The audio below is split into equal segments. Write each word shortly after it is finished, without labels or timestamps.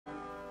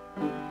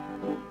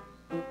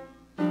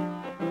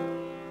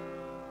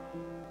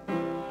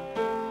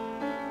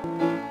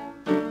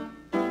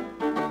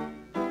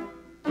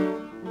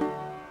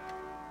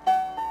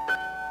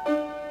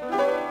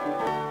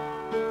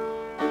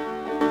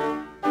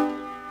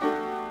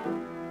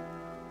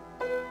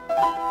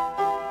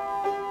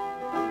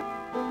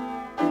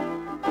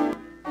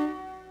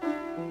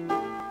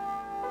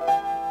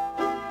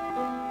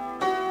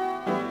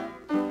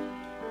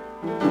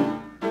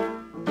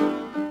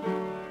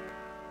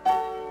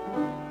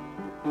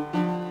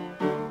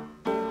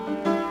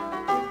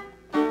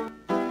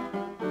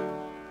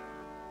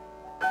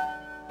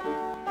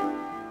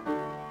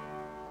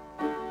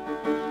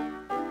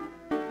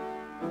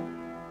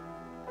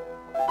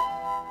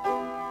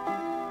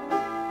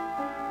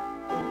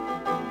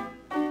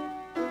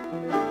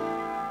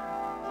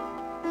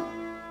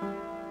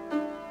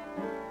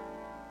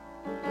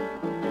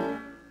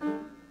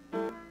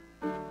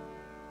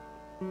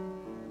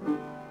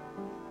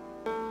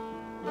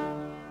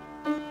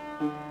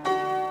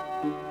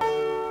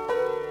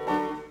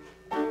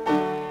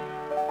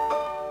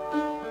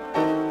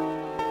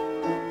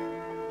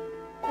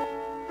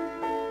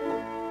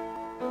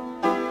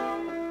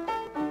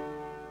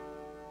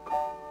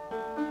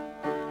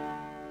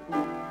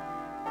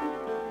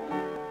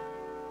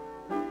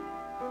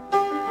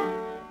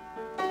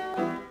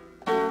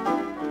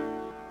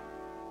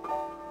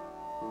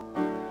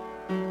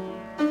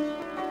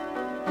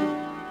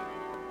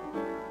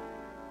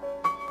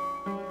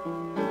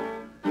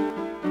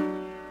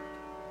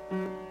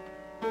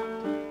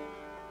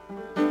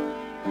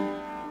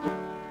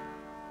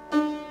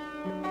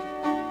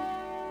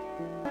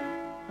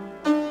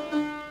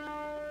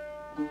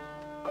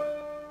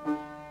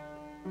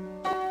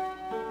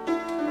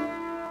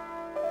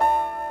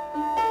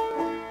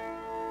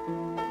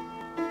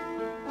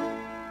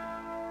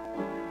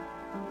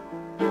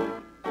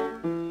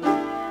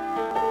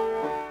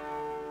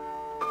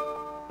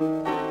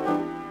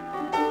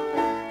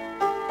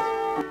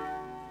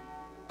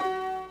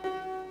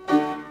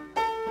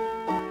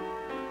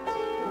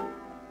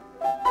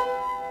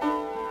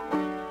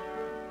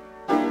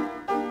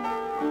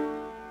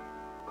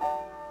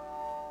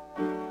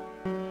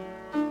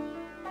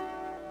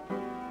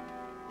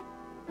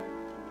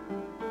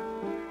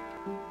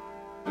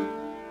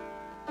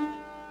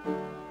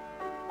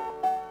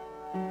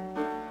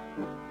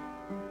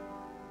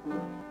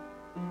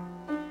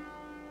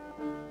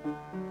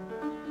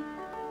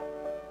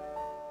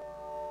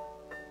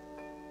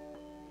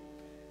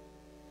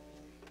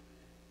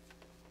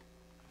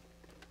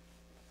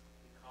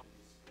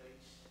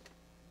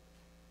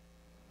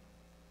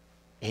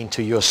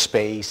into your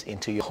space,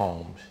 into your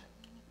homes,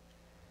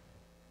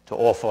 to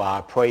offer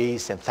our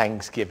praise and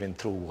thanksgiving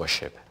through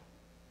worship.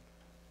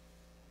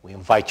 We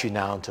invite you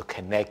now to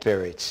connect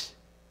spirits,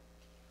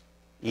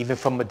 even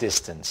from a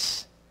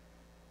distance,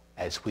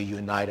 as we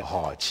unite our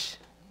hearts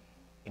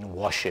in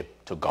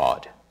worship to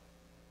God.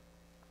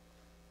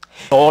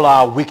 All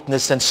our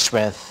weakness and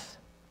strength,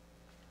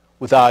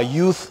 with our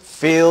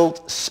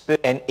youth-filled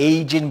spirit and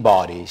aging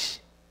bodies,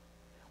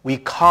 we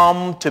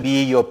come to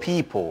be your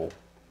people,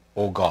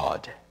 O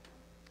God.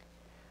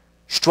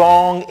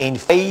 Strong in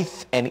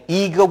faith and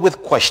eager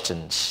with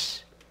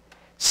questions,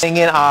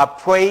 singing our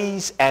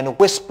praise and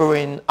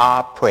whispering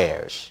our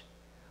prayers,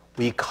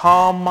 we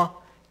come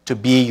to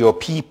be your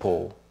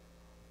people,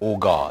 O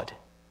God.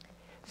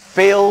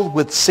 Filled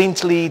with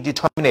saintly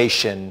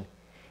determination,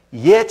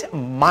 yet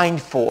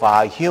mindful of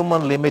our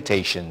human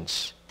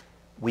limitations,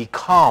 we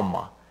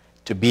come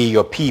to be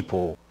your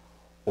people,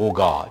 O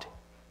God.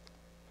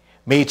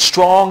 Made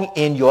strong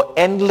in your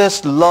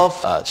endless love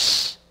for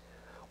us,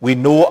 we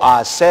know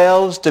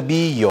ourselves to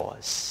be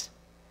yours.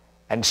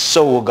 And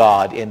so, O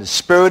God, in the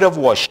spirit of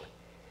worship,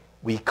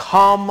 we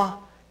come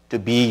to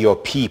be your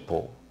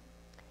people.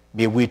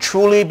 May we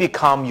truly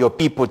become your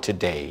people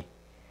today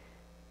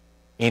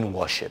in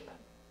worship.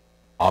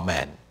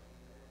 Amen.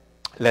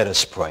 Let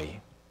us pray.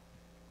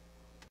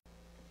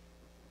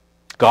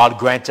 God,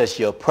 grant us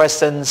your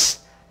presence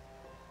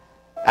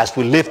as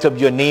we lift up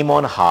your name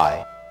on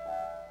high.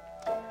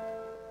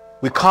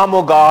 We come,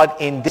 O God,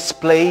 in this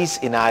place,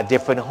 in our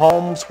different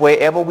homes,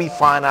 wherever we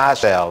find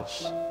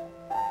ourselves,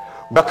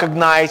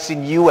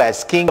 recognizing you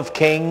as King of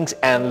Kings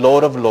and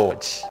Lord of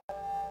Lords.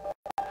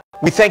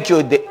 We thank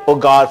you, O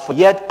God, for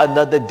yet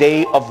another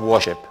day of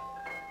worship.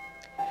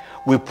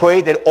 We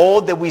pray that all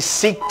that we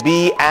seek to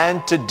be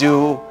and to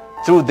do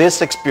through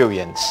this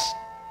experience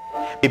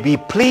may be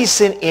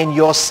pleasing in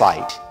your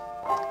sight.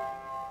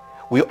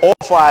 We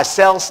offer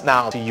ourselves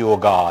now to you, O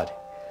God.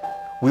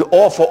 We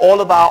offer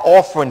all of our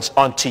offerings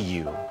unto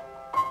you.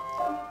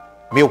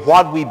 May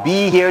what we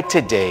be here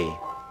today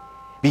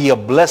be a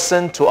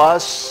blessing to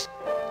us,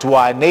 to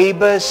our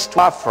neighbors, to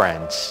our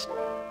friends.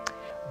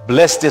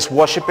 Bless this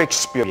worship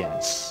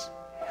experience.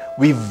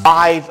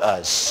 Revive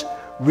us,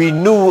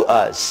 renew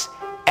us,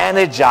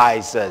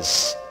 energize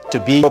us to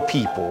be your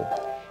people.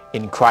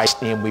 In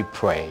Christ's name we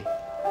pray.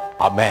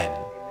 Amen.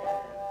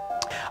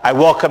 I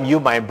welcome you,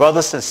 my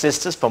brothers and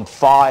sisters from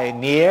far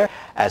and near,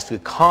 as we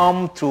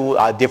come through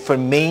our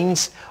different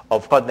means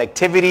of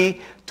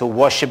connectivity to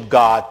worship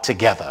God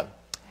together.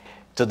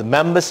 To the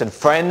members and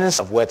friends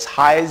of West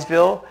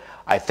Hyattsville,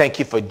 I thank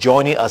you for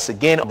joining us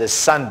again on this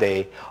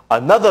Sunday,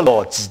 another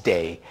Lord's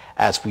Day,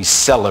 as we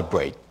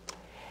celebrate.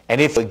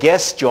 And if you're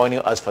guests joining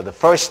us for the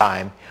first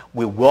time,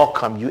 we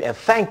welcome you and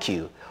thank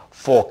you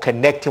for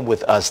connecting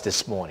with us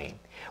this morning.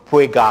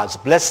 Pray God's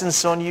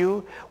blessings on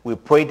you. We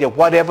pray that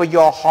whatever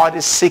your heart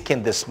is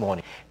seeking this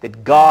morning,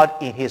 that God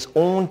in his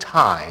own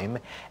time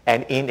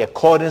and in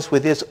accordance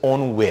with his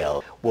own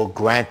will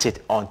grant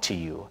it unto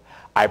you.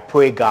 I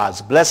pray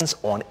God's blessings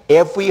on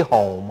every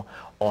home,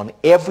 on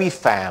every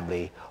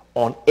family,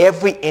 on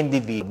every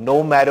individual,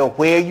 no matter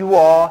where you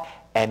are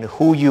and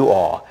who you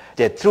are,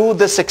 that through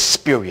this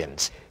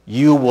experience,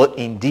 you will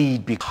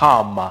indeed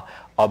become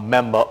a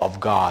member of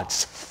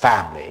God's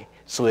family.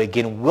 So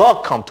again,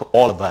 welcome to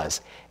all of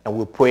us. And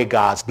we pray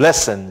God's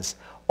blessings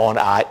on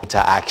our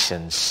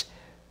interactions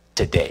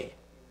today.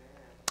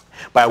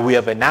 By way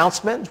of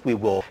announcement, we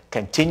will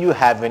continue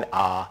having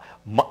our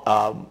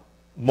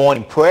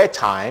morning prayer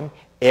time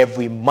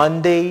every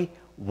Monday,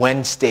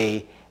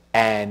 Wednesday,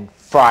 and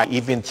Friday,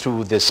 even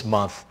through this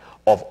month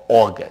of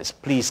August.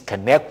 Please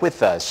connect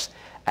with us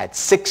at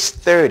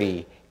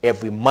 6:30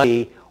 every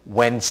Monday,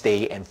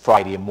 Wednesday, and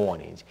Friday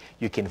mornings.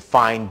 You can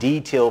find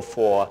detail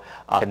for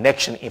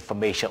connection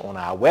information on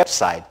our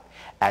website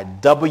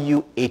at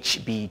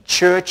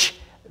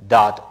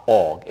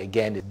whbchurch.org.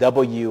 Again,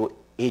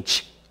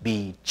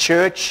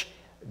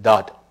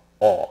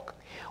 whbchurch.org.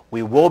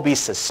 We will be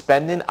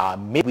suspending our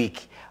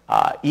midweek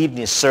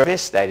evening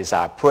service, that is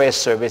our prayer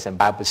service and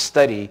Bible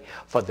study,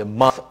 for the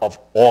month of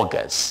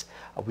August.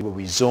 We will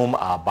resume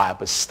our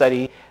Bible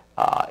study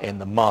in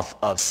the month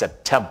of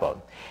September.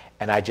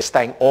 And I just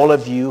thank all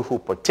of you who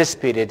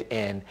participated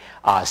in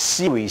our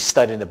series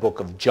studying the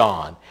book of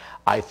John.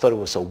 I thought it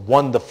was a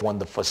wonderful,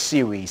 wonderful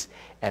series,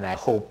 and I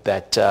hope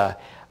that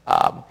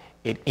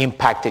it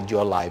impacted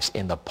your lives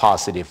in a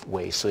positive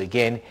way. So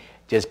again,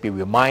 just be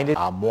reminded,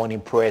 our morning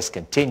prayers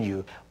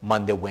continue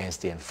Monday,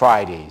 Wednesday, and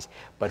Fridays.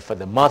 But for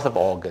the month of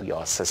August, we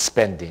are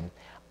suspending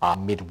our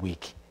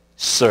midweek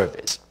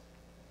service.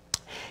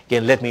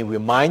 Again, let me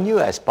remind you,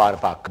 as part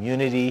of our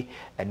community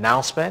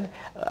announcement,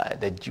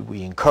 that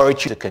we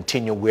encourage you to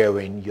continue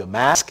wearing your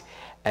mask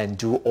and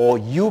do all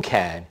you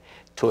can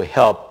to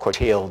help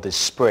curtail the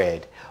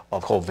spread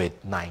of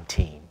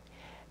COVID-19.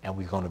 And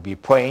we're going to be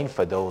praying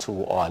for those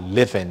who are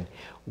living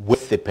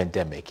with the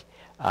pandemic,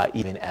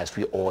 even as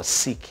we all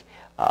seek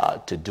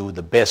to do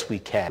the best we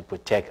can to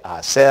protect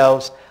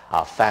ourselves,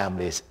 our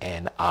families,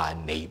 and our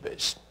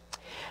neighbors.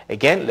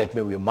 Again, let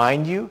me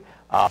remind you,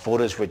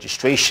 voters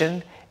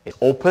registration is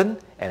open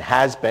and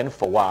has been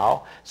for a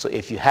while. So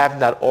if you have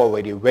not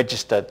already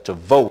registered to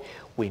vote,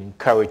 we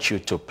encourage you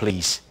to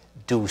please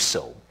do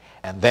so.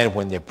 And then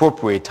when the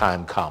appropriate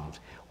time comes,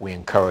 we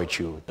encourage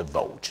you to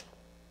vote.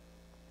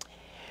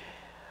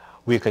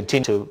 We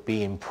continue to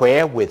be in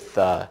prayer with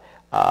the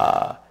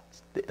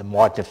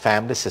Martin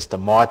family, Sister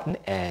Martin,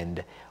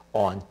 and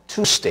on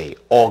Tuesday,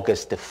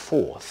 August the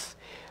 4th,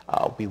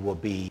 we will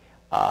be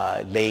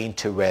laying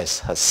to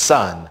rest her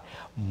son,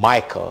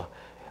 Michael,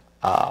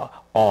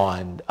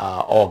 on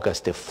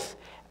August the 5th.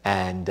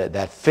 And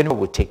that funeral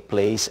will take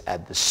place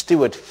at the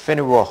Stewart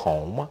Funeral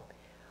Home,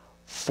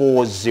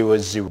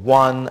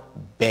 4001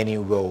 Benny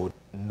Road,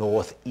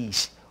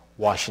 Northeast,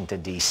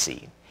 Washington,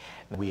 D.C.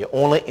 We are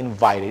only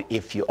invited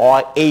if you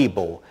are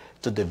able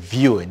to the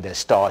viewing that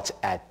starts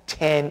at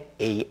 10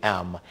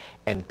 a.m.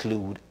 and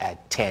conclude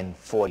at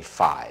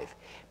 10:45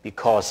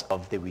 because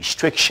of the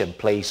restriction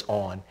placed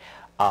on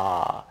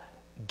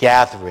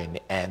gathering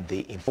and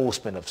the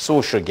enforcement of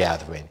social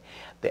gathering.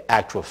 The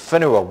actual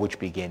funeral, which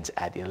begins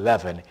at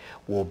 11,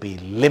 will be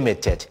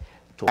limited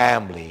to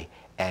family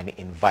and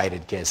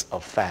invited guests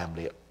of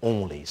family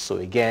only. So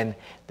again,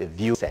 the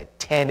view is at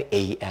 10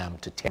 a.m.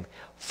 to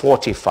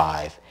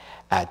 10:45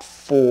 at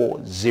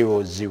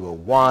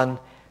 4001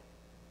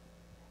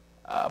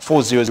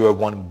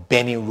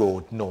 Benny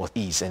Road,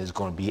 Northeast, and it's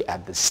going to be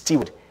at the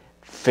Stewart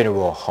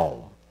Funeral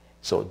Home.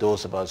 So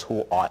those of us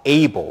who are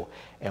able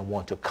and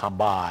want to come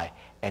by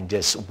and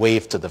just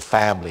wave to the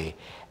family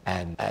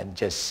and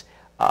just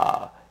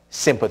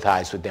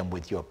sympathize with them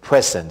with your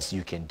presence,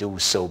 you can do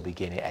so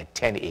beginning at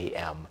 10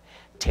 a.m.,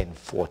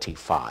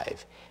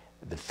 10:45.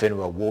 The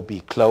funeral will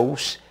be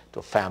closed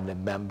to family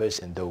members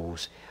and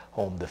those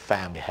whom the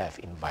family have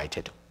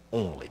invited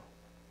only.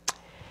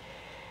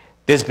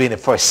 This being the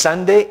first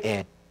Sunday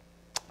in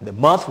the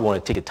month, we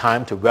want to take the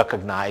time to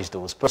recognize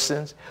those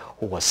persons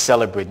who are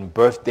celebrating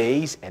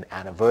birthdays and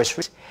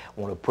anniversaries.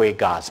 We want to pray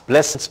God's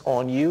blessings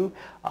on you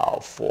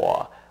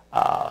for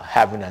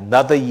having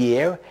another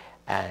year.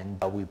 And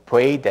we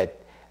pray that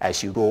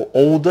as you grow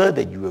older,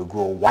 that you will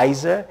grow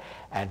wiser.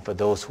 And for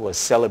those who are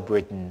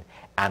celebrating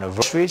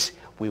anniversaries,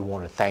 we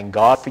want to thank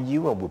God for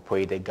you, and we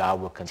pray that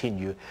God will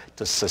continue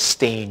to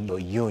sustain your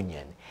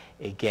union.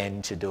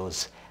 Again, to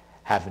those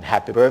having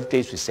happy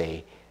birthdays, we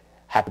say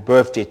happy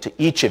birthday to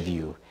each of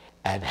you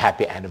and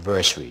happy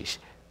anniversaries.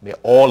 May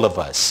all of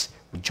us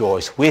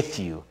rejoice with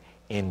you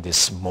in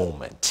this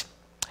moment.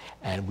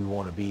 And we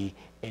want to be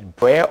in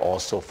prayer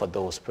also for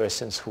those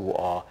persons who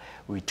are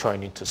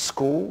returning to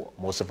school.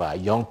 Most of our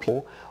young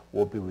people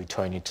will be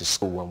returning to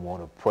school, and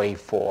want to pray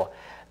for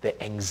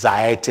the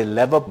anxiety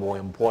level, more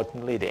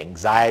importantly, the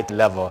anxiety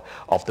level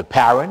of the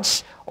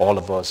parents. All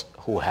of us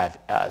who have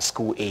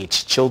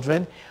school-age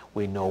children,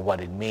 we know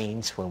what it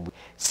means when we're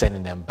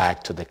sending them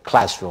back to the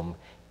classroom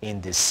in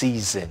the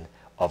season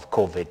of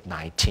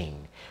COVID-19.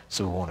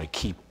 So we want to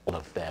keep all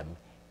of them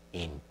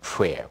in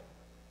prayer.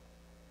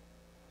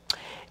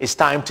 It's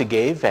time to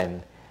give,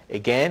 and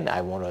again,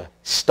 I want to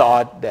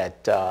start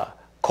that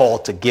call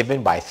to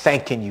giving by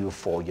thanking you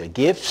for your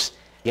gifts.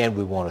 Again,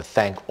 we want to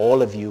thank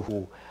all of you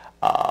who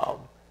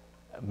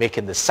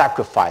making the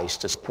sacrifice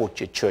to support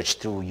your church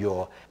through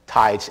your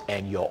tithes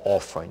and your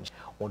offerings.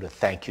 I want to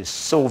thank you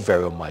so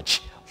very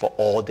much for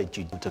all that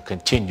you do to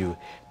continue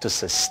to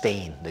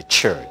sustain the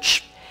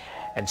church.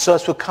 And so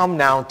as we come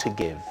now to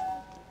give,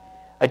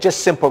 a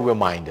just simple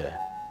reminder,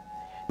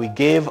 we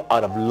give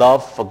out of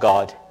love for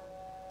God,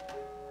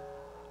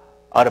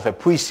 out of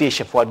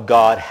appreciation for what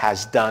God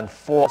has done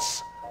for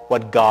us,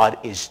 what God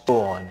is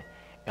doing,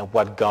 and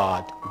what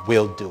God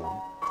will do.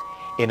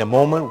 In a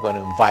moment, we're going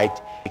to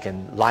invite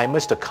Deacon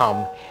Limas to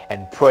come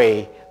and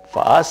pray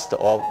for us, to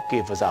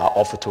give us our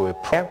offertory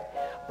prayer.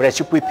 But as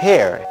you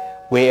prepare,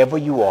 wherever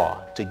you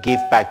are, to give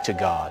back to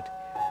God,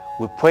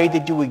 we pray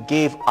that you would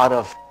give out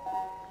of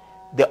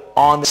the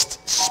honest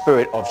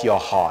spirit of your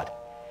heart.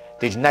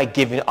 That you're not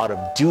giving out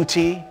of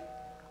duty,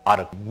 out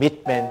of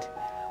commitment,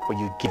 but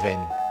you're giving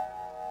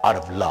out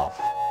of love.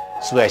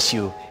 So as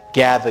you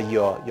gather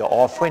your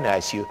offering,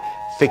 as you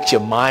fix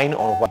your mind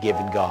on what you're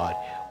giving God,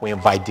 we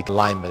invite Deacon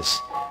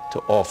Limas to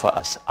offer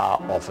us our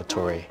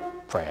offertory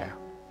prayer.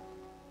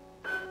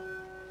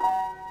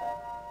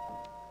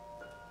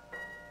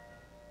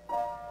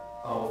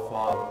 Our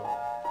Father,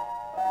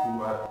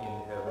 who art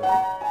in heaven,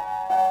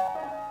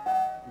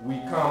 we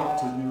come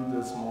to you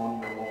this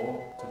morning,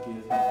 Lord, to give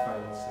you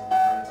thanks and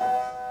praises.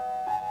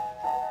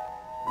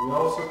 We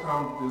also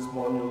come this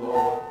morning,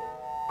 Lord,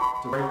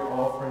 to bring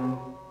offering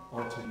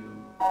unto you.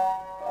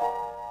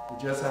 We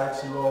just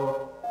ask you, Lord,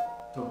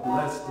 to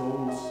bless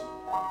those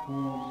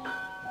who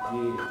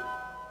gave,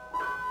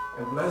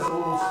 and bless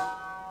those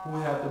who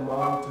had the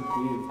mind to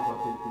give but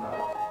did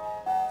not.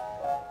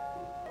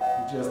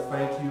 We just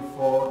thank you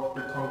for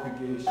the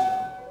congregation.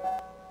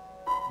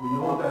 We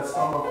know that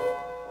some of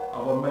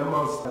our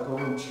members are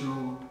going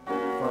through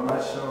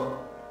financial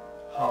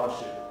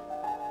hardship,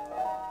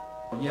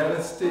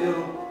 yet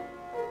still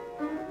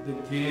they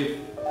give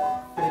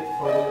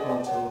faithfully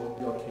unto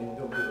your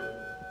kingdom will.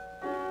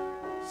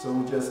 So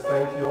we just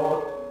thank you,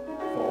 Lord,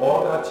 for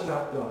all that you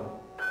have done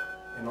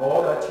and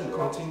all that you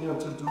continue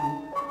to do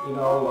in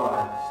our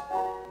lives.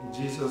 In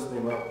Jesus'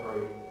 name I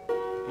pray.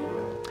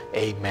 Amen.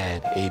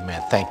 Amen.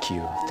 Amen. Thank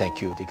you.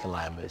 Thank you, Deacon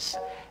Limas.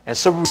 And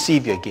so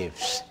receive your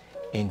gifts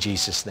in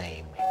Jesus'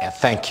 name. And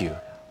thank you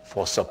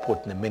for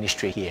supporting the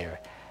ministry here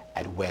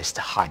at West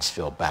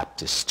Hyattsville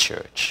Baptist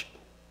Church.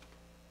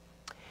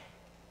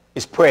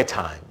 It's prayer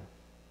time.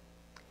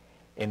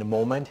 In a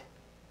moment,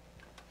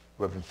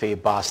 Reverend Faye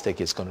Bostic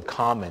is going to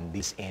come and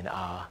lead in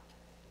our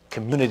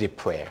community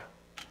prayer.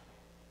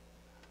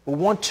 We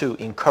want to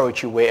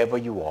encourage you wherever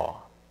you are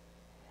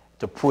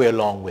to pray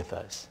along with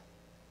us.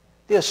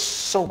 There's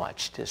so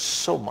much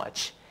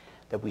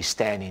that we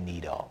stand in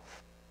need of.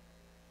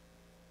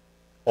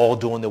 All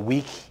during the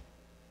week,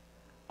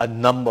 a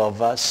number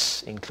of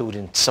us,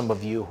 including some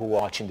of you who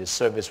are watching the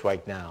service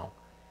right now,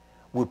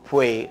 we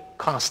pray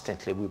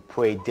constantly, we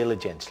pray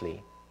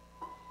diligently.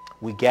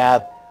 We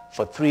gather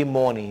for 3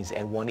 mornings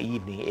and 1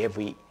 evening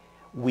every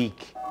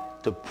week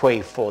to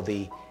pray for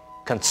the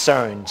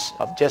concerns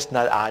of just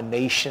not our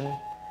nation,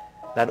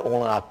 not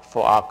only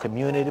for our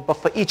community, but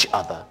for each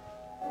other.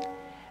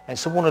 And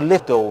so we want to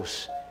lift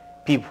those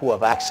people who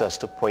have asked us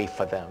to pray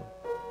for them.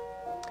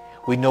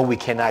 We know we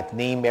cannot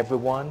name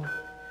everyone,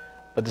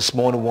 but this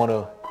morning we want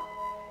to,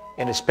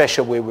 in a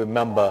special way,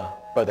 remember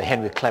Brother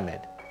Henry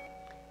Clement.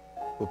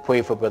 We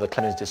pray for Brother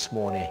Clement this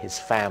morning, his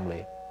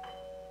family,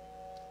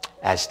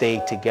 as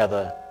they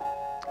together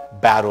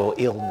battle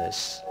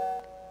illness.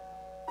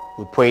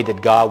 We pray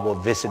that God will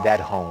visit that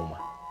home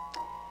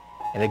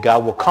and that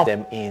God will comfort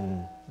them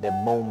in the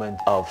moment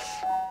of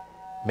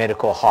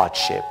medical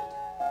hardship.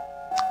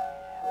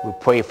 We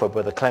pray for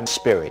Brother Clement's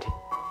spirit,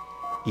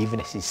 even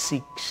as he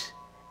seeks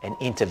an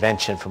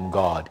intervention from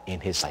God in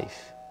his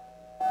life.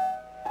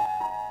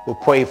 We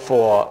pray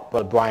for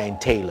Brother Brian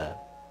Taylor.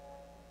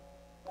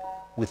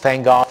 We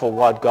thank God for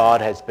what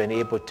God has been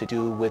able to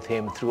do with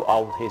him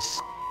throughout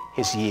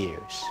his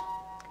years.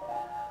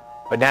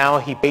 But now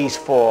he prays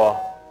for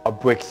a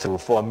breakthrough,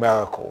 for a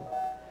miracle.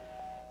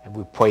 And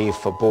we pray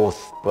for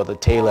both Brother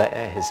Taylor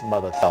and his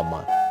mother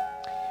Thelma.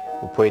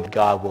 We pray that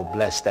God will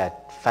bless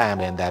that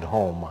family and that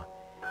home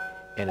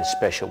in a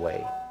special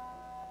way.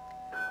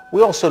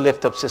 We also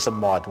lift up Sister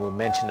Martin. We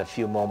mentioned a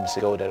few moments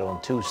ago that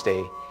on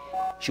Tuesday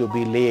she'll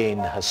be laying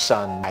her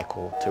son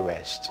Michael to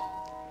rest.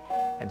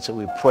 And so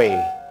we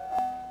pray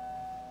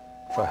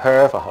for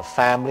her, for her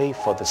family,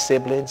 for the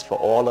siblings, for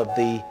all of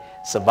the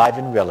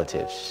surviving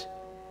relatives,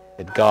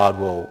 that God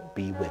will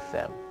be with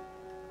them.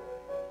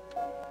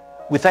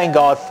 We thank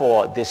God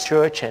for this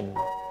church and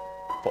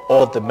for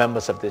all of the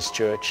members of this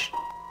church.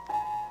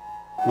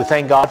 We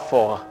thank God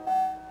for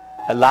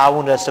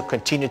allowing us to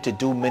continue to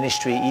do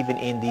ministry even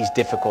in these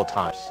difficult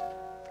times.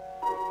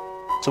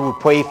 So we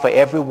pray for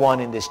everyone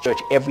in this church,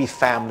 every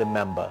family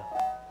member,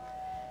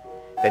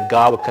 that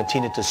God will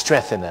continue to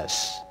strengthen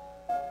us.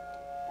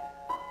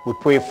 We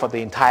pray for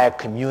the entire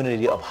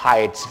community of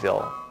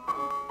Hyattsville.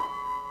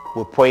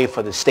 We pray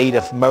for the state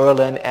of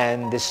Maryland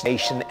and this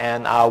nation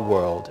and our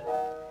world.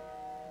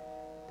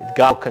 That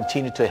God will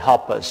continue to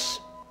help us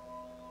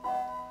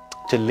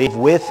to live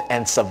with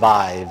and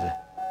survive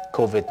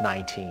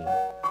COVID-19.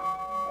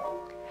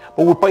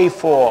 But we pray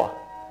for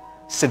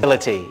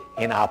civility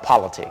in our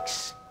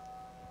politics.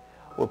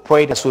 We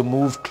pray that as we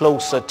move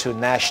closer to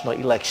national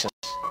elections,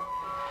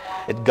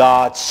 that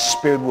God's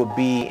Spirit will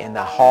be in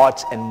the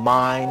hearts and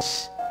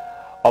minds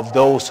of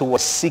those who are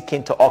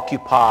seeking to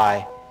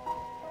occupy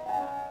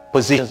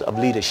positions of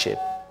leadership.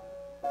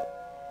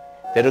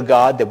 That, oh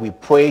God, that we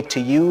pray to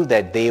you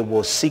that they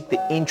will seek the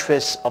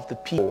interests of the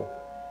people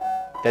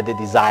that they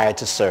desire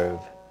to serve.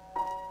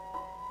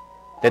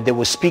 That they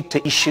will speak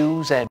to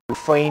issues and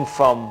refrain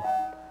from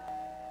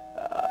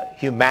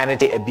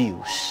humanity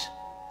abuse.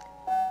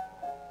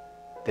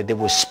 That they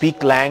will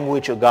speak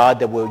language, oh God,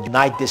 that will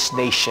unite this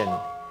nation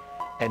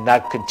and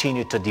not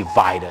continue to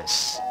divide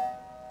us.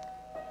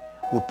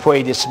 We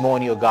pray this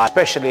morning, oh God,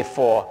 especially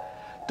for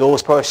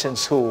those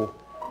persons who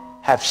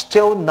have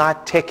still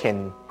not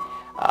taken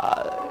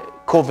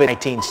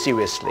COVID-19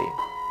 seriously.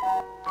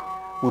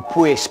 We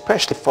pray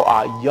especially for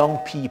our young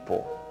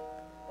people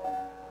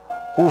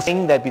who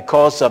think that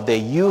because of their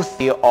youth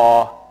they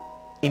are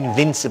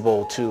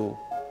invincible to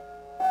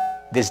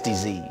this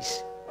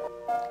disease.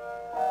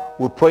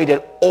 We pray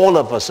that all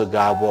of us, oh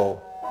God,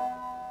 will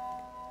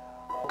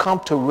come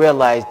to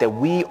realize that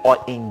we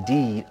are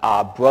indeed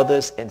our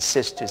brothers and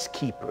sisters'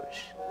 keepers.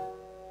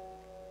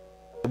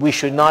 We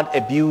should not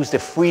abuse the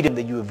freedom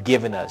that you have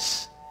given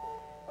us.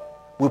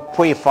 We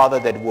pray, Father,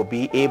 that we'll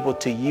be able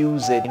to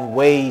use it in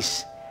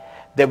ways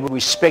that will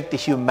respect the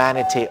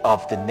humanity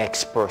of the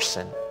next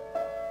person.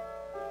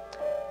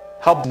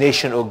 Help the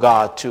nation, oh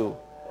God, to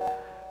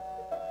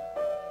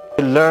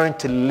learn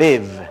to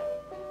live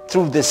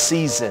through this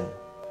season,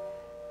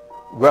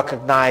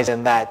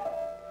 recognizing that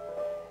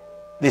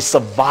the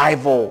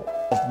survival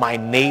of my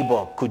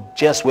neighbor could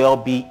just well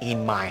be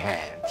in my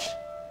hands.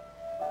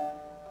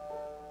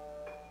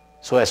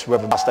 So as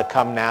Reverend Pastor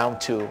come now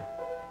to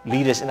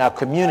lead us in our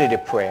community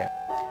prayer,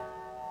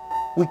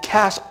 we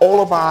cast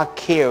all of our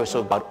cares,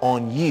 oh God,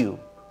 on you,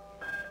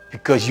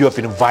 because you have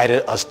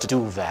invited us to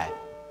do that.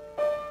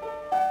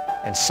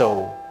 And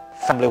so,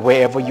 family,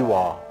 wherever you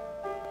are,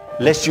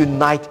 let's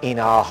unite in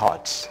our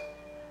hearts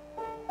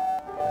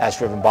as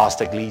Reverend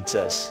Bostock leads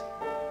us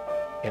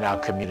in our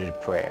community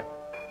prayer.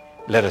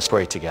 Let us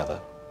pray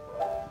together.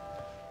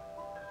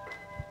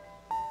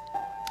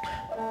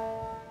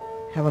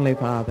 Heavenly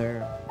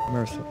Father,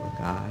 merciful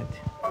God,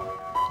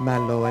 my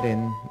Lord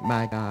and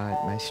my God,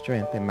 my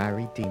strength and my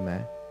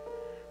Redeemer.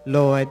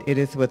 Lord, it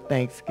is with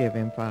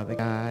thanksgiving, Father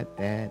God,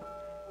 that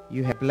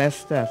you have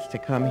blessed us to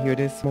come here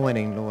this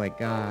morning, Lord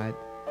God,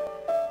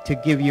 to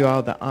give you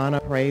all the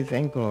honor, praise,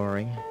 and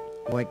glory,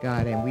 Lord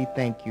God, and we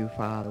thank you,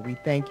 Father. We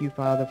thank you,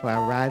 Father, for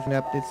our rising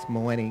up this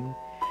morning.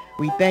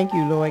 We thank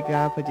you, Lord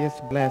God, for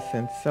just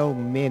blessing so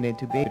many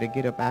to be able to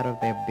get up out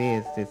of their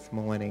beds this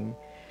morning,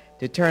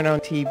 to turn on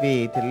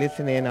TV, to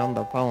listen in on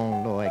the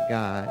phone, Lord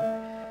God.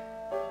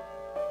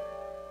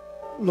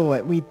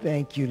 Lord, we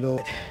thank you,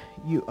 Lord.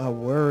 You are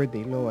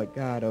worthy, Lord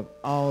God, of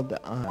all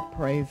the honor,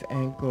 praise,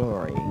 and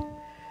glory.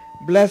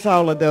 Bless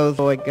all of those,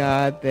 Lord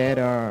God, that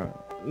are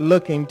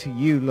looking to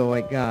you,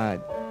 Lord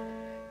God,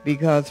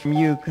 because from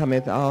you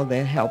cometh all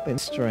their help and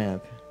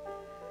strength.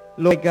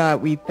 Lord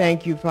God, we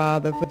thank you,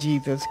 Father, for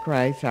Jesus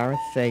Christ, our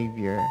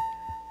Savior,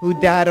 who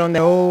died on the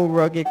old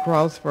rugged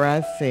cross for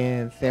our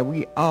sins, that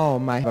we all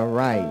might have a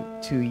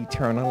right to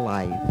eternal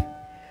life.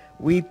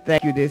 We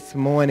thank you this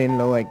morning,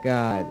 Lord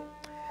God,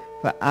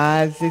 for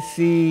eyes to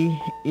see,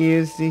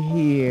 ears to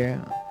hear,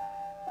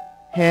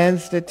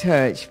 hands to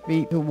touch,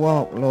 feet to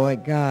walk,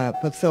 Lord God,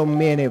 for so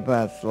many of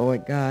us,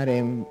 Lord God.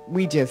 And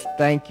we just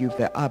thank you for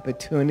the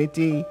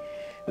opportunity,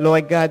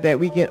 Lord God, that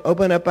we can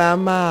open up our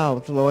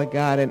mouths, Lord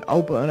God, and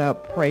open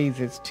up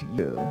praises to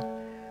you,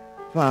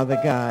 Father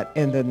God,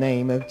 in the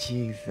name of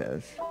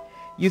Jesus.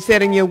 You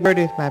said in your word,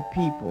 if my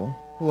people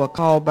who are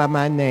called by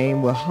my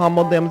name will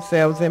humble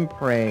themselves and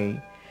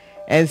pray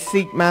and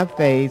seek my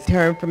face,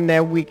 turn from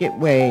their wicked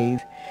ways,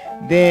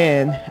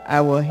 then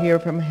I will hear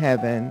from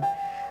heaven.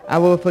 I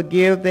will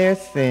forgive their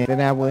sins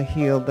and I will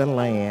heal the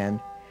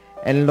land.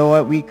 And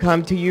Lord, we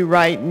come to you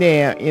right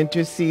now,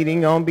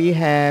 interceding on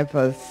behalf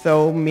of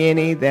so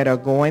many that are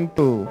going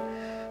through.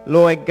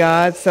 Lord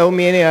God, so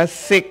many are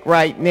sick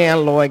right now,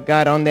 Lord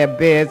God, on their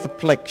beds of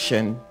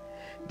affliction.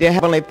 Dear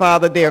Heavenly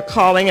Father, they are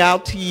calling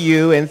out to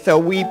you, and so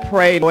we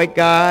pray, Lord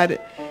God,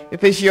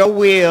 if it's your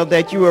will,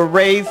 that you will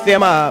raise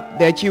them up,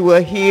 that you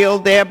will heal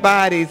their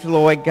bodies,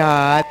 Lord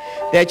God,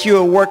 that you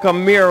will work a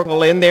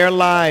miracle in their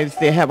lives,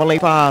 dear Heavenly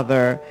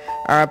Father.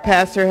 Our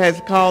pastor has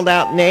called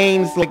out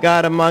names, Lord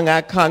God, among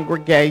our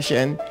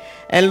congregation.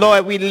 And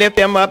Lord, we lift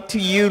them up to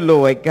you,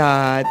 Lord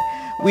God.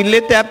 We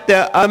lift up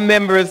the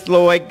members,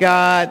 Lord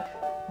God,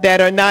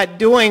 that are not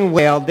doing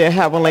well, dear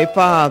Heavenly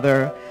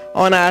Father,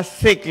 on our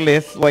sick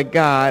list, Lord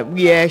God.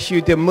 We ask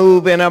you to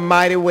move in a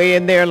mighty way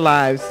in their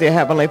lives, dear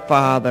Heavenly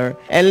Father,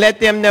 and let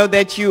them know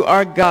that you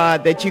are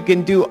God, that you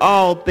can do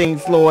all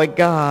things, Lord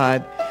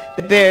God,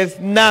 that there's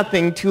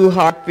nothing too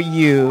hard for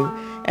you.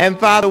 And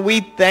Father,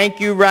 we thank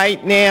you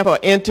right now for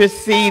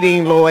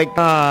interceding, Lord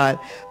God,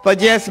 for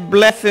just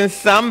blessing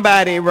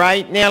somebody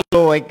right now,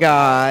 Lord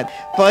God,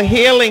 for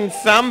healing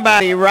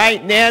somebody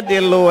right now,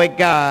 dear Lord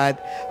God,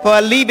 for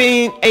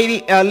alleviating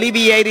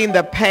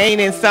the pain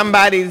in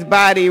somebody's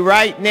body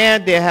right now,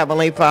 dear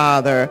Heavenly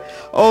Father.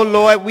 Oh,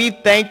 Lord, we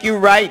thank you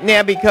right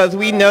now because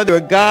we know you're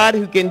God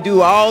who can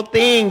do all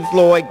things,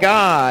 Lord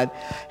God.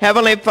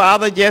 Heavenly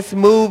Father, just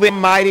move in a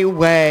mighty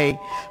way.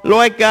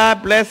 Lord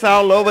God, bless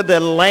all over the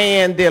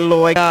land, dear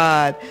Lord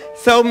God.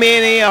 So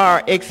many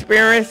are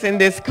experiencing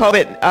this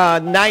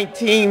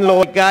COVID-19,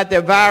 Lord God,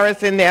 the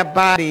virus in their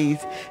bodies.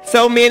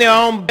 So many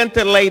are on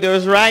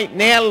ventilators right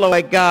now,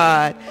 Lord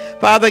God.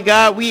 Father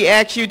God, we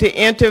ask you to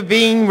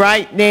intervene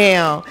right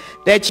now,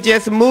 that you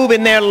just move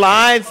in their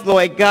lives,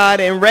 Lord God,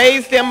 and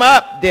raise them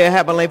up, dear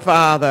Heavenly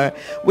Father.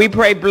 We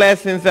pray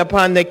blessings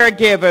upon the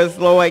caregivers,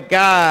 Lord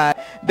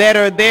God, that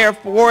are there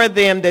for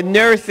them, the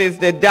nurses,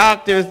 the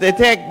doctors, the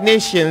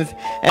technicians,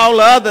 and all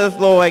others,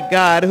 Lord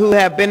God, who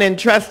have been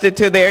entrusted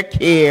to their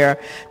care,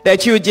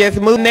 that you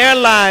just move in their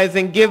lives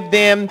and give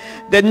them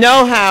the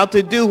know-how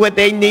to do what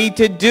they need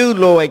to do,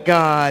 Lord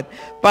God.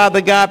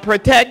 Father God,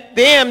 protect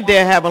them,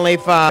 dear Heavenly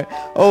Father.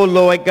 Oh,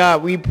 Lord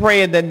God, we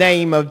pray in the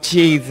name of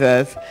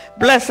Jesus.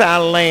 Bless our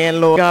land,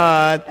 Lord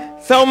God.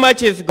 So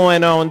much is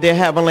going on, dear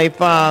Heavenly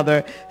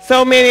Father.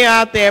 So many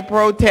out there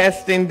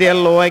protesting, dear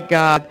Lord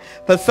God,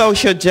 for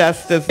social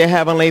justice, dear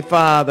Heavenly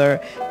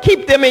Father.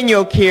 Keep them in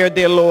your care,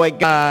 dear Lord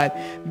God.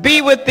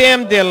 Be with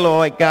them, dear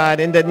Lord God,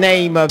 in the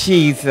name of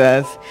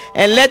Jesus.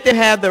 And let them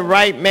have the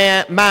right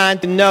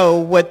mind to know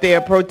what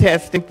they're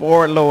protesting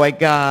for, Lord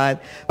God.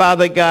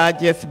 Father God,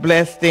 just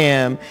bless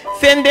them.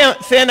 Send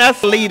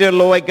us a leader,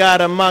 Lord God,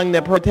 among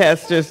the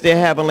protesters, dear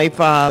Heavenly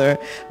Father.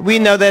 We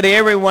know that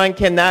everyone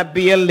cannot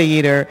be a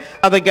leader,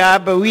 Father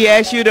God, but we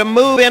ask you to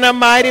move in a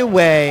mighty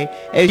way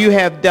as you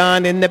have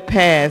done in the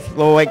past,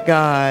 Lord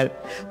God.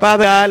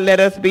 Father God, let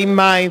us be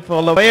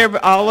mindful of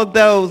all of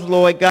those,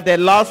 Lord God, that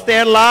lost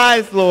their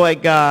lives,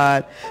 Lord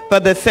God, for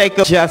the sake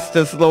of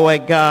justice,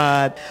 Lord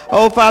God.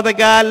 Oh, Father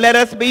God, let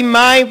us be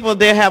mindful,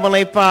 dear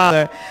Heavenly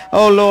Father,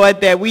 oh,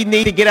 Lord, that we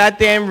need to get out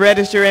there and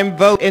register and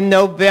vote in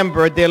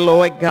November, dear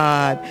Lord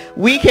God.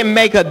 We can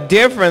make a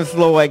difference,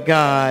 Lord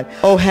God.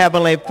 Oh,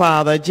 Heavenly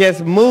Father,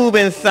 just move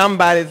in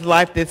somebody's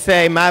life to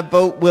say, my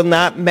vote will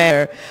not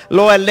matter.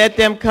 Lord, let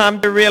them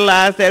come to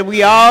realize that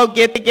we all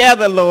get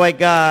together, Lord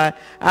God.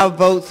 Our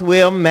votes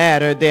will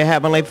matter, dear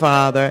Heavenly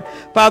Father.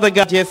 Father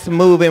God, just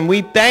move. And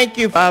we thank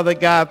you, Father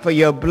God, for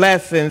your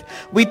blessings.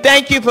 We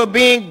thank you for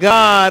being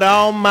God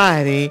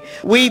Almighty.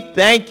 We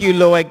thank you,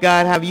 Lord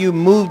God, how you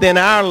moved in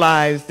our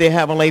lives, dear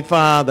Heavenly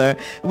Father.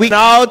 We can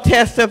all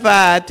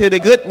testify to the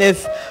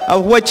goodness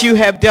of what you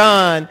have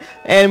done,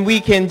 and we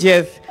can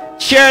just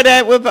share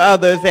that with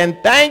others. And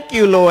thank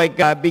you, Lord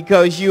God,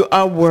 because you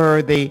are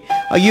worthy.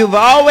 You've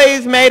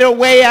always made a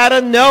way out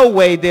of no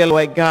way, dear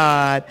Lord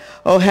God.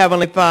 Oh,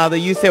 Heavenly Father,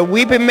 you said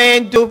weeping may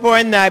endure for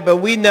a night, but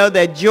we know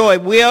that joy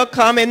will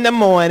come in the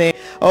morning,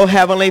 oh,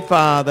 Heavenly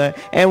Father.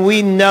 And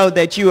we know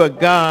that you are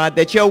God,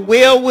 that your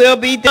will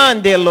be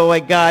done, dear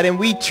Lord God. And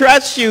we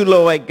trust you,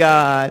 Lord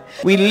God.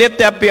 We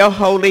lift up your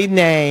holy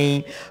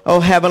name. Oh,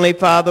 Heavenly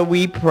Father,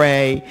 we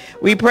pray.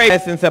 We pray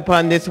blessings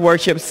upon this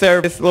worship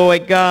service,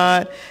 Lord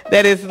God,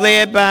 that is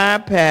led by our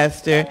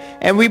pastor.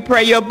 And we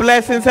pray your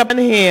blessings upon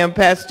him,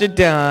 Pastor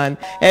Dunn,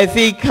 as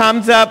he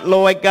comes up,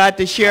 Lord God,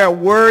 to share a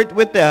word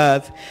with us,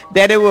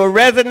 that it will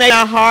resonate in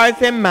our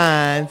hearts and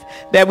minds,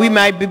 that we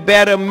might be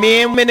better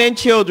men, women, and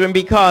children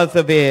because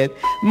of it.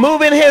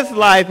 Move in his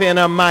life in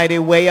a mighty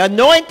way.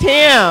 Anoint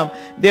him,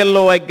 dear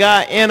Lord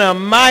God, in a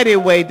mighty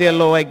way, dear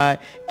Lord God.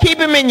 Keep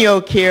him in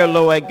your care,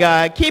 Lord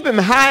God. Keep him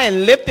high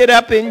and lifted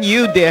up in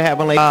you, dear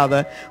Heavenly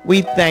Father.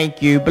 We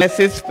thank you. Bless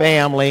his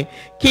family.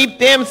 Keep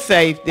them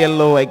safe, dear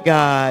Lord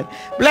God.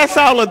 Bless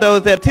all of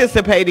those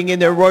participating in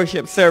the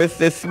worship service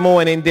this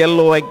morning, dear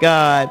Lord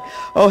God.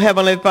 Oh,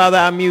 Heavenly Father,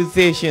 our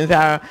musicians,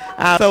 our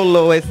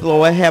soloists,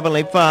 Lord,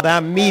 Heavenly Father,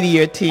 our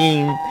media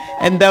team,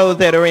 and those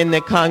that are in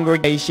the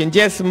congregation.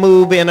 Just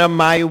move in a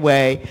mighty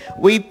way.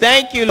 We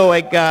thank you,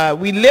 Lord God.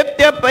 We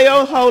lift up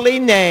your holy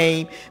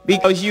name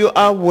because you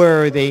are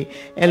worthy.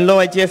 And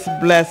Lord, just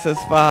bless us,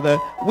 Father.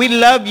 We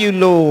love you,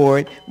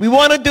 Lord. We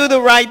want to do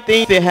the right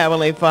thing, dear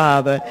Heavenly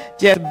Father.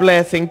 Just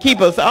bless and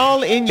keep us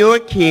all in your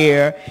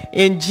care.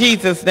 In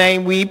Jesus'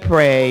 name we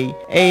pray.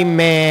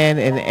 Amen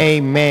and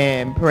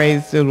amen.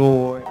 Praise the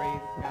Lord.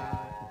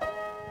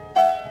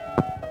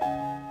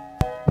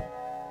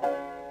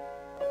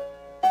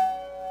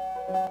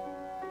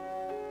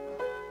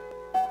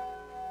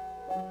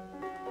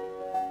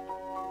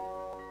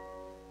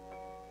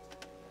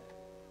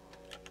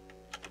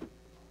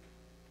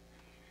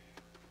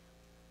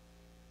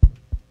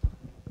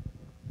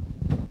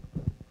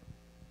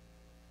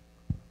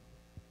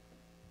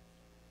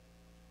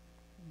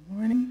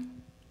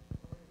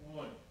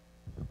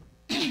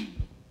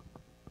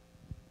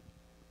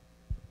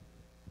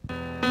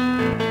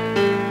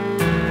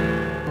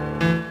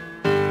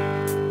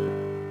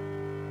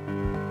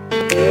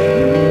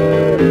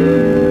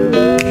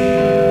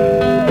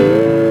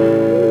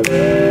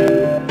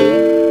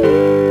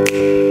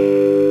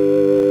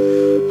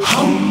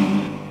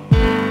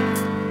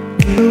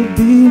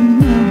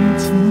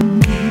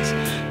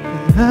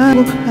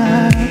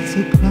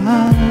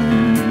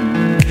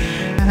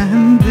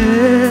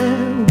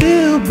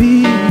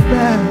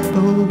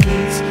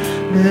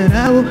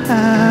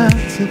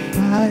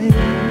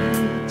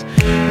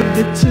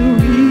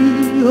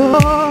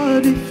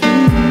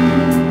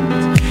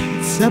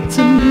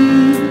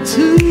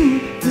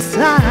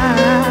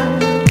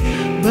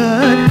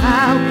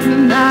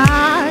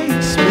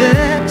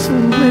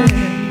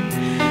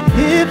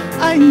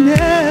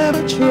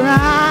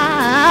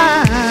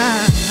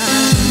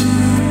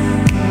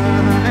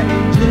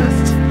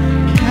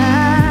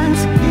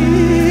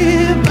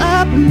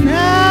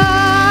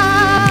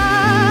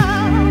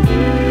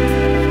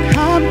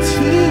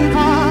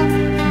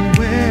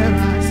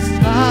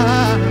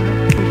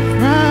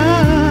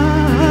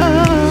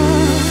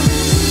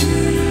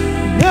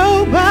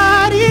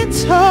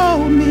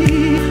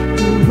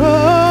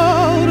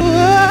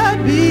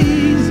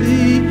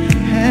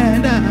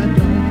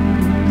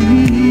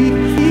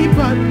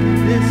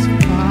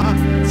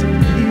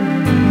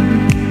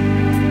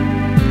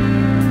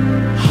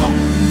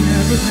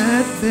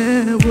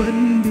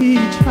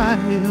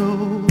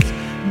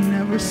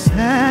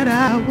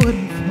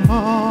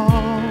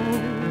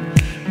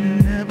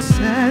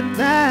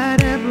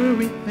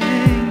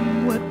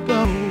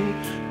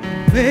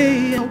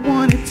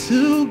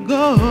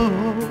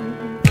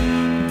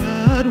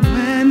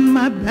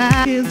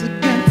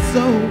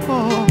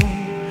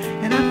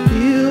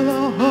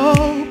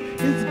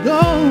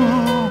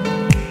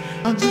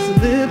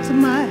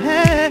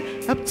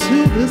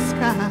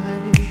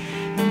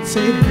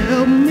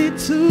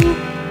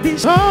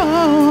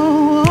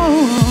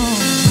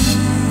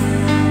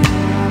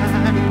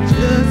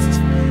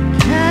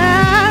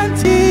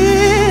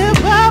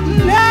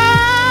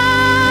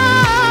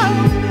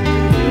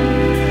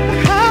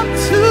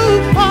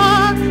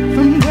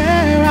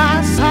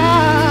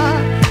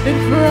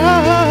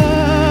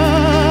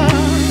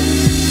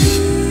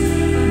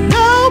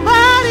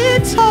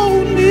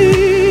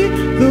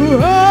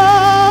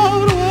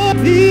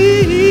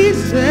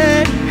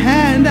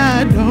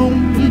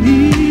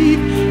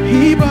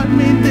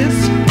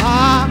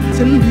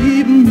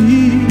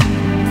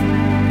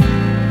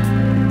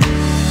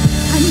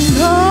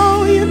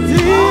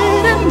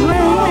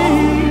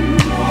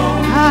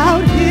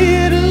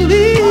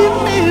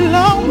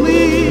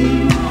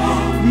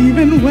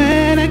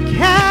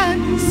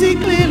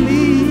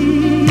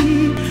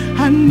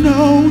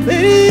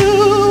 that you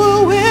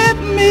were with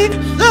me,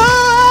 so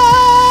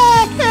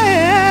I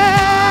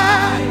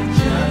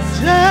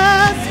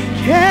just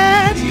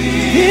can't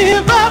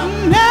give up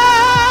now.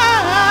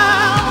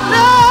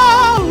 No,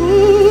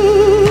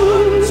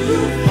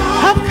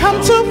 I've come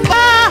too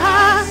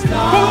far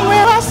from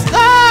where I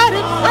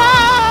started from.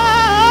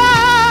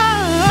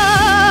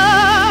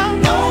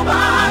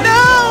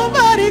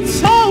 Nobody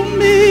told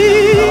me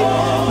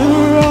the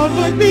road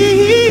would be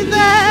easy,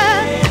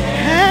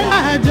 and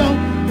I don't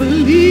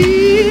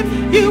believe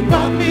you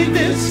brought me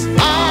this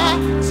far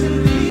to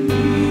leave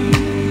me.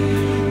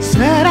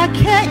 Said I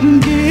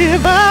can't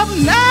give up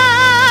now.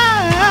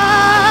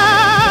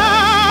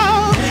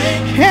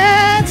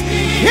 Can't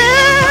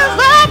give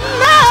up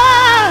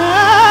now.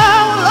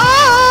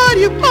 Lord,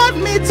 you brought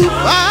me too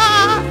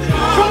far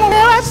from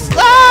where I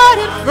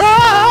started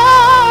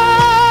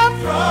from.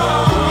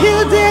 You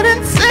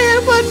didn't say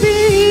it would be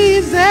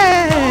easy.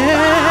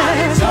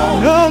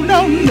 No, no,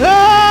 no.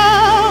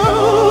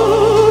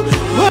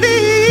 Would be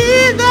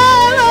easy,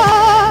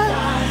 Lord.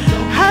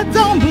 I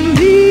don't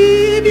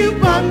believe you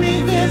brought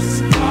me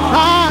this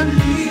far.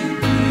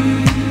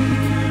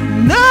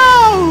 No,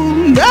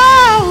 no,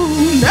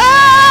 no.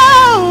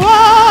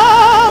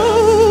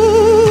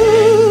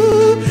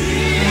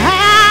 I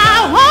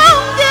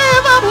won't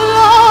give up,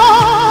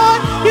 Lord.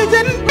 You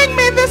didn't bring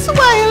me this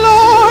way,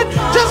 Lord,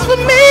 just for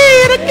me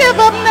to give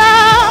up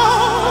now.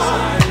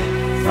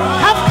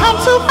 I've come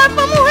too far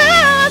from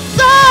where I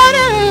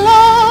started,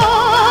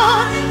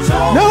 Lord.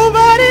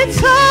 Nobody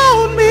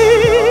told me,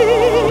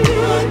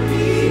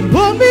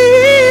 but me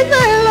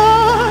either,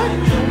 Lord.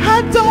 I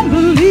don't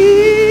believe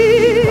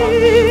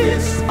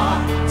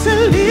to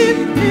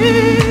leave me.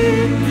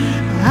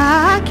 I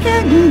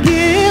can't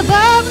give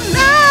up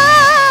now.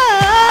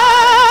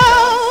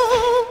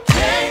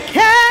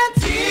 Can't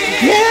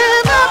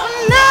give up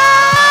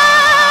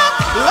now.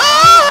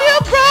 Lord, you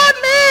brought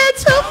me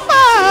too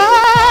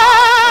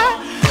far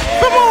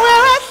from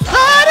where I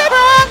started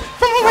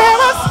from where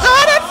I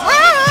started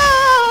from.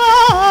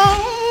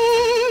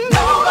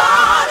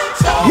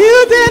 You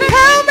didn't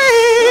tell me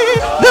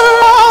the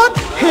road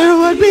here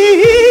would be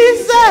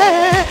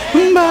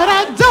easy, but I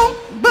don't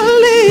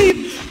believe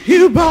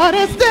you brought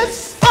us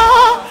this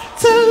far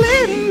to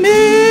leave me.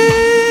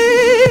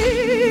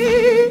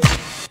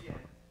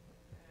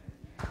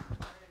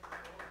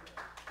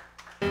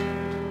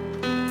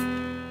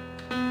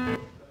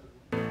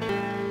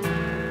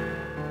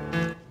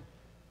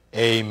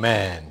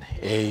 Amen,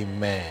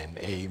 amen,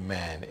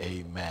 amen,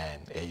 amen,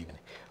 amen.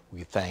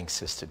 We thank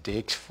Sister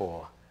Dix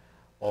for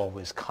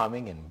always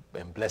coming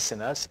and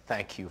blessing us.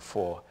 Thank you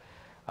for,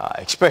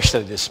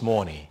 especially this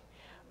morning,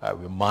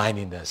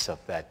 reminding us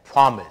of that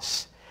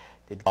promise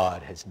that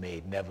God has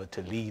made, never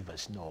to leave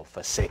us nor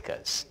forsake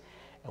us.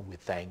 And we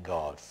thank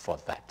God for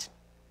that.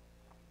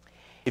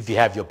 If you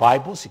have your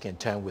Bibles, you can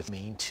turn with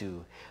me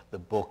to the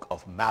book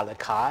of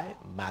Malachi,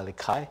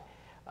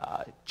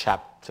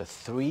 chapter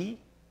 3.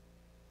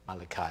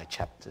 Malachi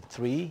chapter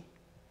 3,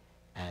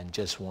 and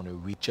just want to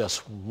read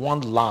just one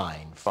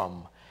line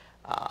from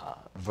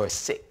verse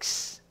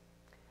 6.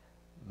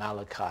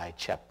 Malachi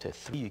chapter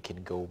 3, you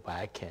can go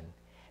back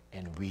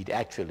and read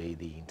actually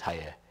the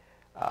entire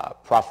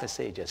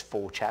prophecy, just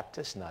 4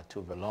 chapters, not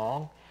too very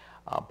long.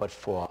 But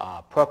for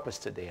our purpose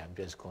today, I'm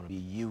just going to be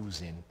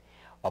using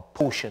a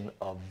portion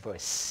of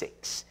verse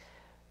 6.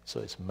 So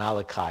it's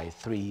Malachi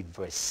 3,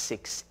 verse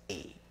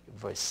 6a,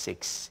 verse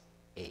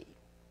 6a.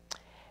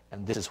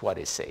 And this is what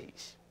it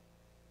says.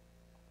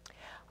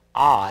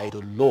 I,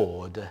 the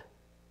Lord,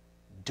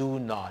 do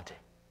not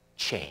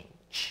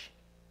change.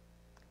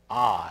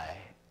 I,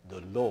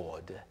 the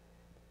Lord,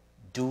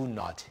 do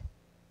not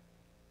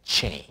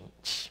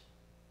change.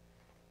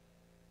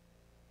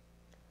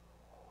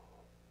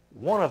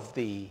 One of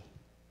the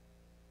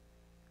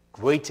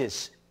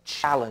greatest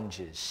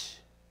challenges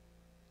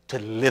to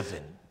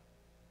living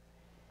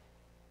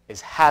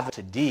is having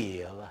to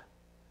deal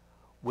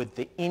with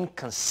the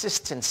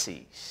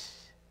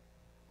inconsistencies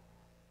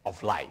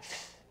of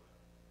life.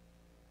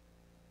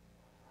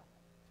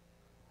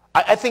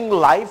 I think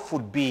life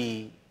would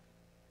be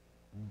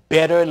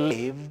better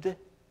lived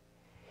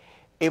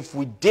if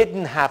we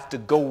didn't have to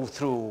go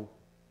through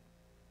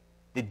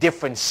the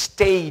different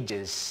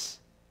stages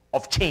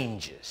of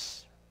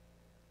changes.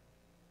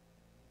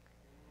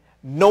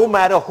 No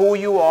matter who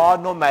you are,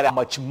 no matter how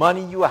much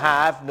money you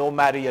have, no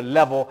matter your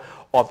level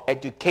of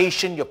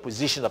education, your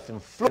position of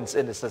influence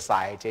in the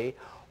society,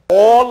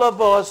 all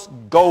of us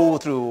go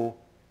through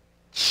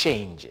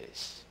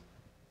changes.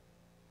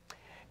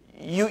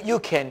 You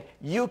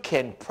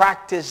can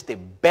practice the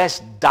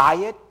best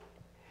diet.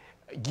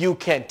 You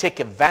can take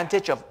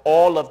advantage of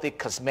all of the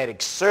cosmetic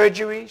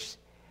surgeries.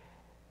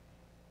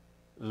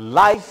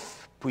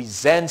 Life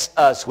presents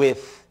us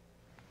with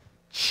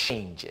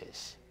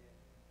changes.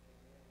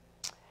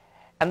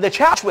 And the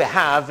challenge we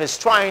have is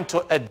trying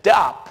to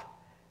adapt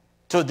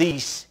to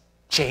these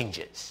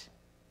changes.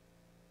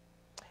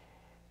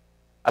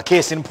 A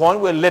case in point,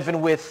 we're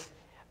living with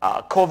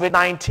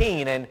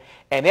COVID-19,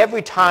 and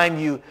every time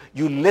you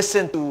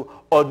listen to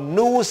a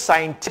new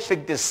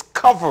scientific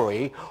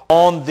discovery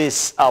on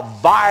this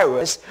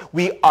virus,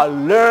 we are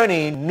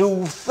learning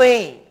new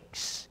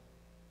things,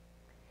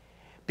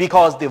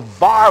 because the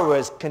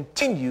virus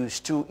continues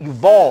to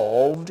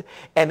evolve,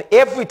 and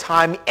every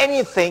time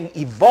anything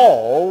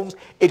evolves,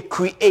 it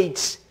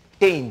creates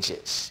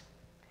changes.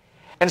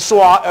 And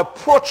so our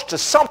approach to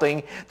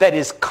something that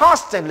is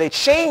constantly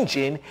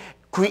changing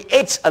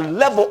creates a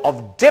level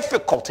of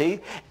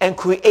difficulty and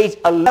creates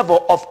a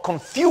level of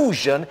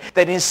confusion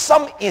that in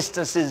some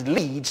instances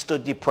leads to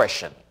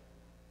depression.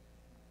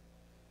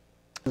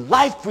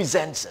 Life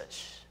presents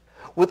us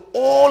with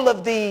all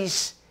of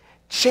these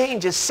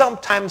changes,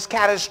 sometimes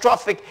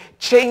catastrophic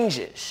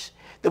changes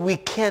that we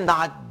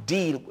cannot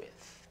deal with.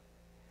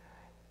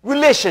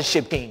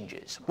 Relationship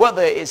changes,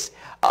 whether it's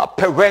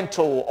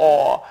parental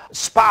or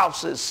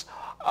spouses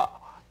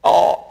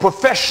or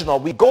professional.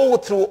 We go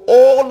through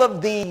all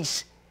of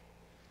these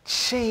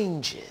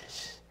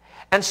changes.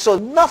 And so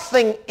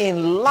nothing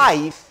in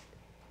life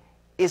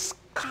is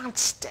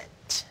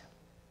constant.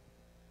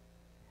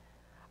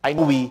 I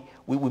know we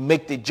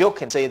make the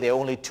joke and say there are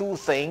only two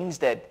things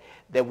that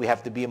we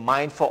have to be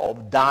mindful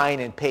of: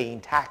 dying and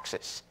paying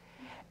taxes.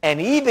 And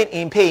even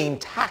in paying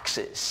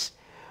taxes,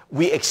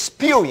 we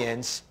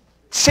experience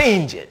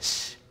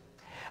changes,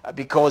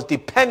 because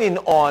depending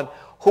on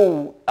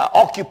who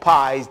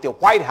occupies the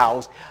White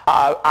House,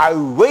 our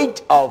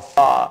rate of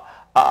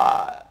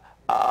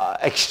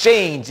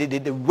exchange,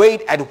 the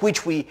rate at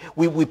which we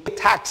pay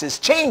taxes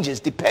changes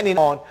depending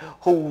on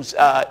who's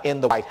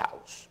in the White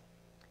House.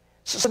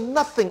 So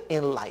nothing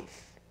in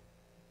life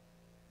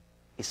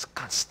is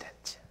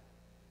constant.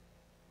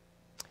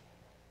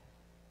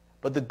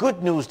 But the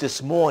good news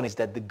this morning is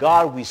that the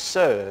God we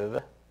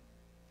serve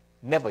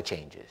never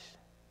changes.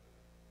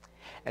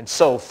 And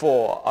so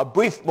for a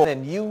brief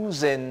moment,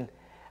 using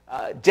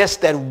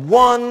just that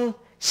one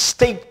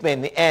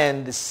statement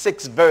and the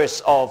 6th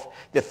verse of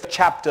the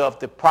chapter of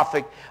the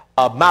prophet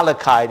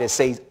Malachi that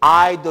says,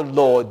 I, the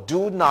Lord,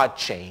 do not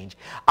change,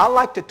 I'd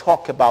like to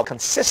talk about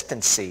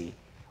consistency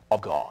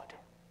of God.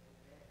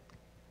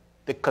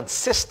 The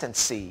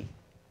consistency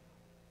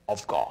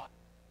of God.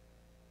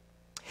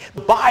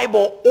 The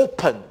Bible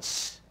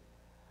opens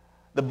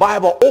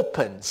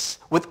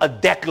with a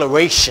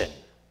declaration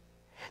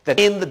that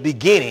in the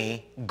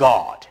beginning,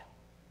 God.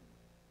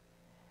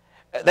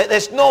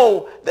 There's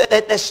no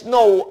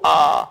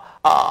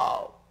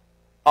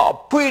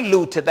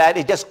prelude to that.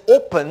 It just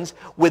opens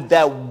with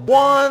that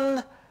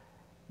one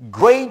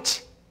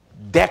great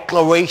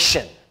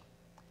declaration.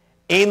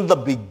 In the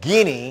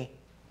beginning,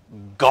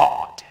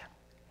 God.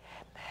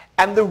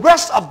 And the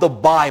rest of the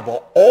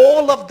Bible,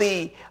 all of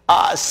the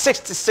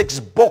 66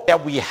 books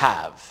that we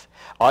have,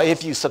 or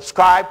if you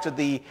subscribe to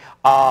the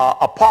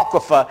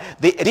Apocrypha,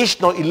 the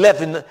additional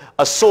 11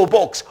 or so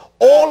books,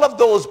 all of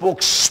those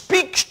books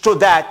speak to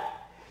that.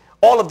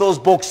 All of those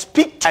books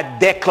speak to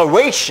that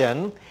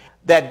declaration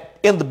that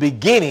in the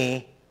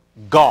beginning,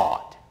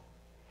 God.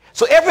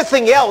 So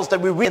everything else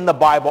that we read in the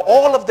Bible,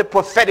 all of the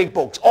prophetic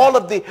books, all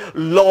of the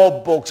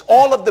law books,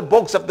 all of the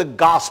books of the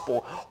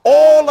gospel,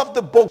 all of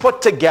the books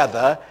put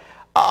together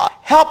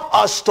help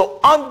us to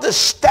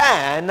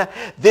understand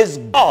this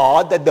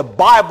God that the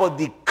Bible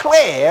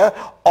declared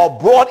or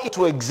brought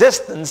into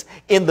existence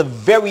in the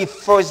very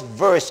first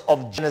verse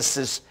of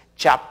Genesis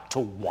chapter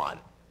 1.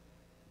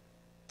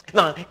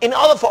 Now, in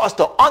order for us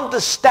to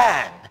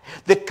understand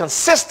the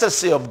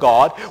consistency of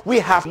God, we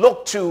have to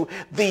look to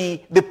the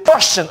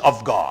person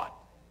of God.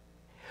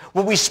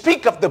 When we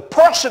speak of the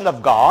person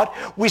of God,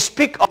 we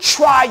speak of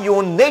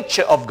triune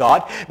nature of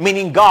God,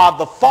 meaning God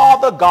the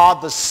Father, God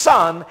the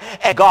Son,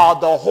 and God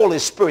the Holy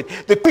Spirit.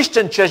 The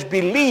Christian church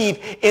believes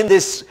in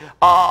this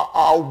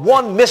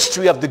one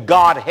mystery of the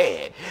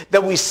Godhead,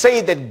 that we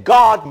say that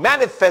God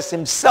manifests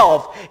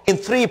himself in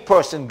three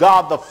persons: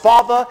 God the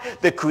Father,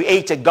 the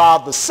Creator;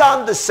 God the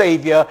Son, the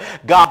Savior;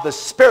 God the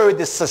Spirit,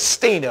 the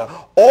Sustainer.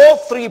 All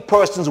three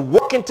persons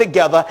working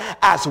together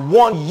as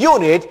one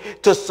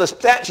unit to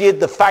substantiate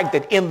the fact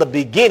that in the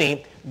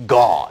beginning,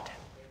 God.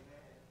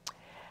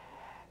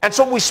 And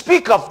so we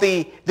speak of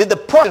the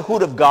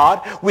personhood of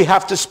God, we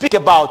have to speak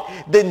about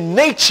the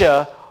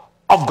nature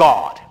of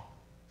God.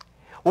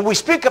 When we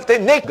speak of the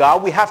nature of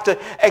God, we have to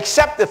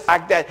accept the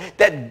fact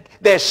that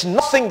there's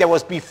nothing that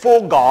was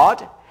before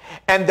God,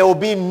 and there will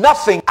be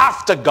nothing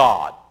after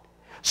God.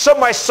 So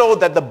much so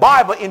that the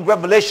Bible in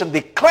Revelation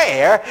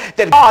declare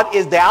that God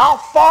is the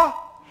Alpha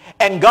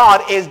and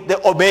God is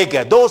the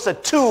Omega. Those are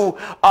two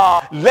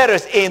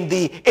letters in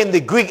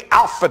the Greek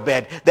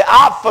alphabet. The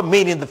Alpha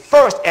meaning the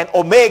first and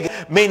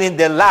Omega meaning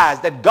the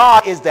last. That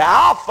God is the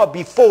Alpha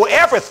before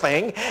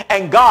everything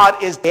and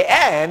God is the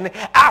end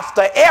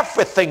after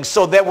everything.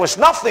 So there was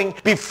nothing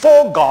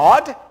before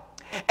God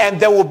and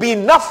there will be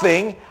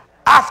nothing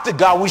after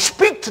God. We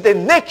speak to the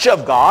nature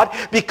of God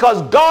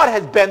because God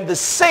has been the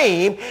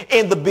same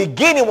in the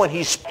beginning when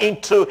he spoke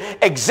into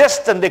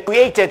existence, the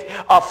created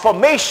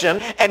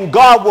formation, and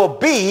God will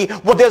be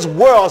when this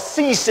world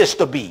ceases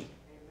to be.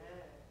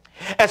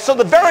 And so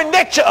the very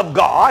nature of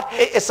God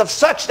is of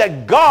such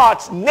that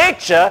God's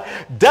nature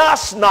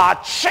does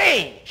not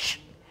change.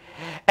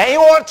 And in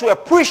order to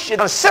appreciate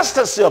the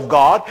consistency of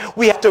God,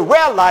 we have to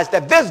realize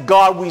that this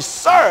God we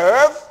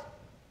serve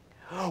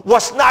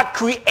was not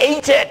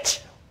created.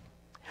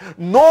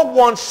 No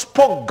one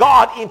spoke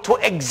God into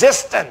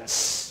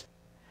existence.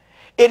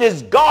 It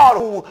is God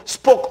who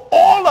spoke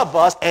all of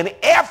us and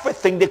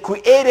everything, the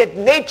created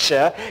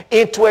nature,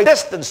 into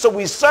existence. So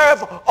we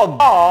serve a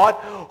God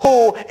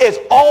who is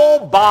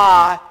all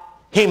by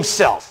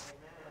himself.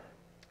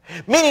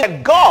 Meaning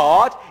that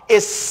God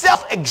is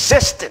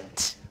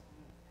self-existent.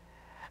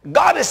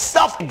 God is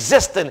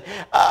self-existent,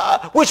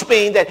 which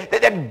means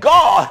that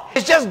God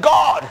is just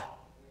God.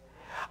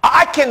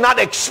 I cannot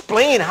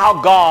explain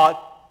how God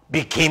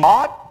became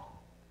God,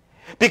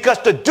 because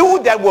to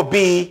do that would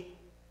be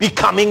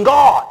becoming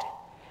God,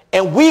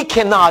 and we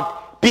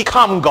cannot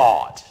become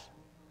God.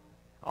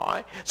 All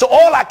right? So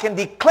all I can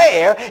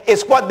declare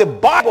is what the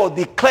Bible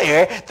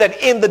declared,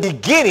 that in the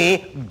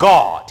beginning,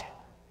 God.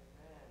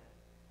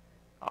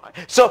 All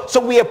right? So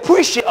we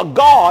appreciate a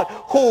God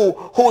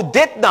who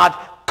did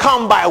not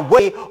come by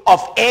way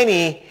of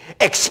any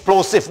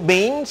explosive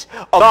means,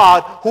 a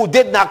God who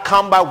did not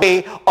come by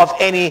way of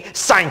any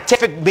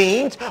scientific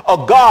means,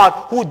 a God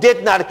who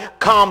did not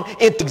come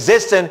into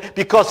existence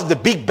because of the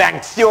Big Bang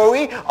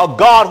Theory, a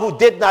God who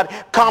did not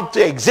come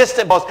to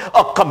existence because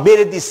a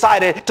committee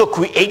decided to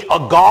create a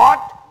God.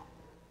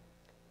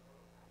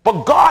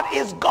 But God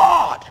is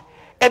God.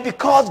 And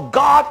because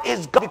God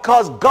is God,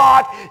 because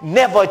God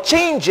never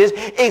changes,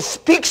 it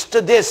speaks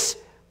to this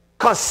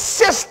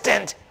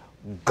consistent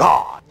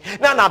God.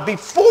 Now,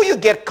 before you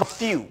get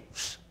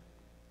confused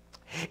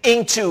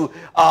into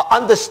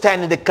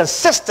understanding the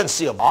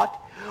consistency of God,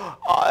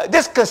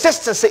 this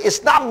consistency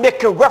is not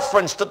making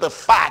reference to the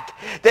fact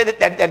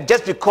that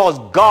just because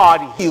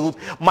God healed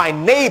my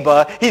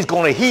neighbor, he's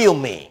going to heal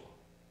me.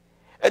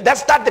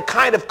 That's not the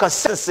kind of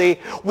consistency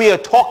we are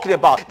talking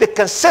about. The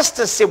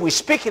consistency we're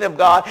speaking of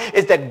God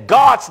is that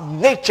God's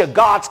nature,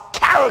 God's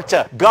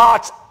character,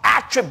 God's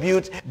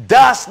attributes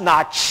does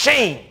not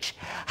change.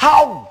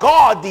 How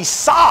God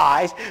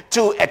decides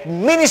to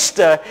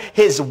administer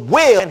his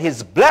will and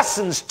his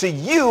blessings to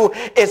you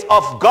is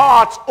of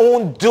God's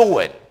own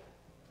doing.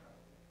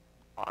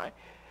 All right?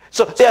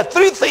 So there are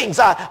three things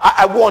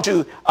I want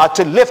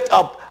to lift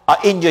up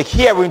in your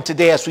hearing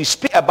today as we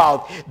speak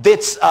about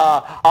this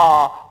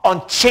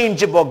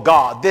unchangeable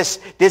God, this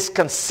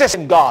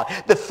consistent God.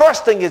 The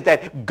first thing is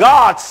that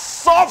God's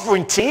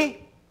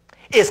sovereignty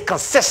is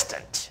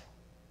consistent.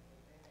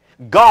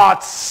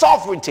 God's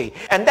sovereignty.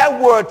 And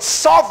that word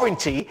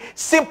sovereignty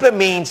simply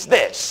means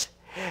this,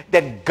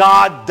 that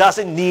God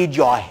doesn't need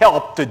your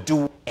help to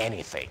do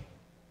anything.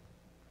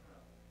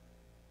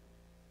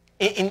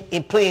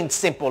 In plain,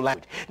 simple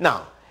language.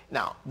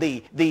 Now,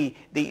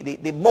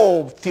 the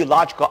more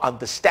theological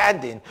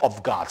understanding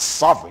of God's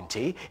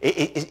sovereignty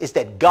is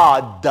that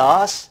God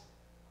does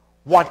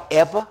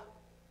whatever,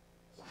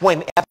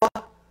 whenever,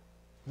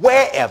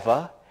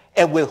 wherever,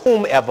 and with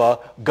whomever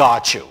God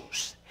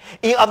chooses.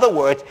 In other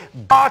words,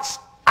 God's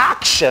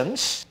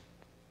actions,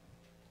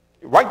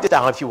 write this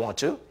down if you want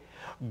to,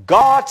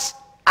 God's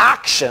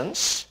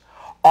actions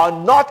are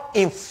not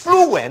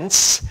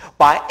influenced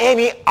by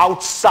any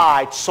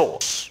outside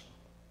source.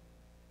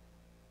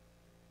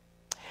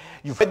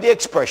 You've heard the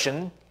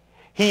expression,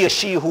 he or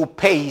she who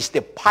pays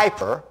the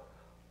piper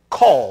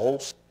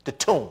calls the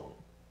tune.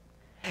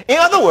 In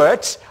other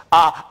words,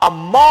 a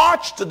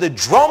march to the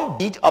drum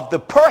beat of the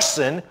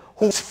person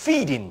who's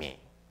feeding me.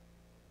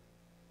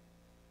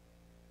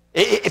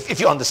 If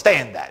you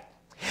understand that.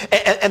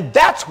 And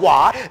that's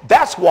why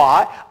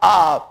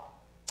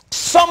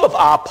some of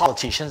our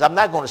politicians, I'm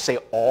not going to say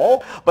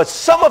all, but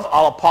some of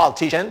our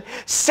politicians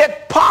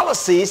set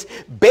policies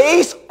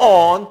based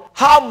on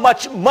how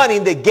much money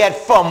they get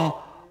from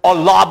a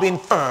lobbying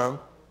firm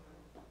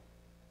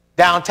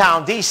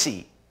downtown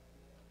D.C.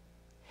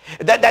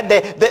 That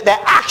the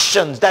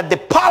actions, that the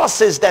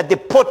policies that they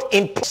put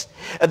in place,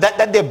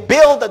 that they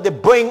bill that they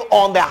bring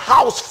on the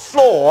House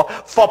floor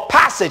for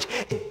passage,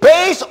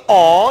 based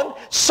on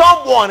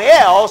someone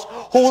else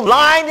who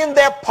lined in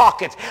their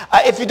pockets.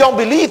 If you don't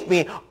believe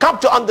me, come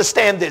to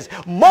understand this.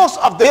 Most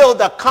of the bills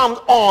that come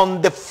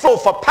on the floor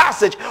for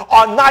passage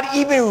are not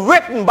even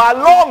written by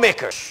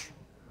lawmakers.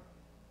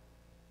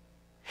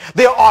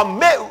 They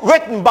are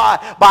written by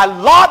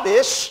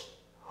lobbyists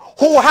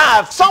who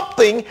have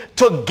something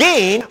to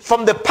gain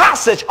from the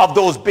passage of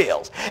those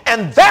bills.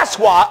 And that's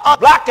why us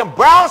black and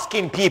brown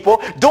skinned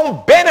people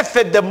don't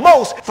benefit the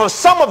most from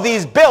some of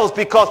these bills,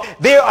 because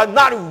they are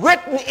not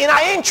written in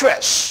our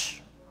interests.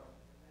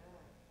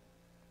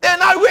 They're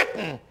not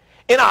written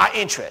in our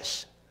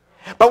interests.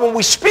 But when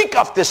we speak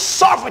of this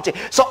sovereignty,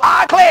 so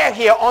I declare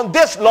here on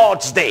this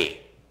Lord's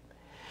Day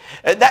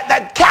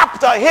that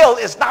Capitol Hill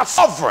is not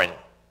sovereign,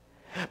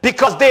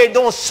 because they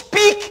don't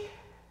speak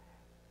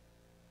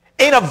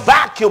in a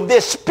vacuum. They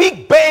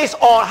speak based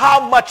on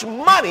how much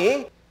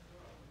money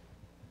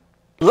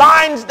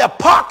lines the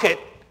pocket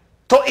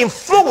to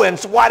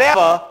influence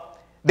whatever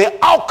the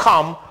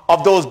outcome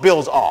of those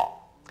bills are.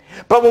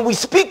 But when we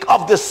speak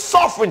of the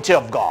sovereignty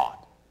of God,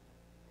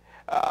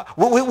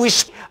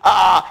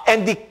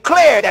 and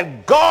declare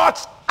that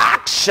God's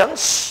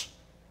actions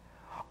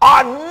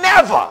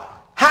are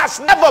has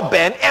never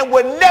been and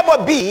will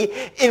never be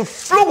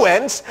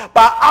influenced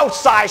by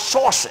outside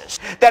sources.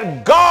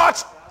 That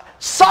God's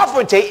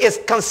sovereignty is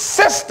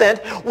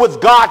consistent with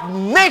God's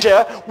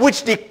nature,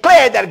 which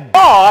declared that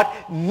God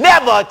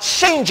never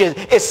changes.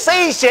 It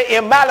says here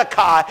in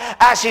Malachi,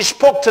 as he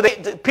spoke to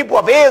the people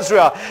of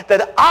Israel,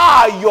 that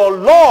I, your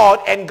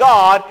Lord and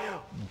God,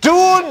 do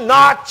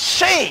not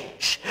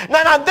change.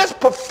 Now this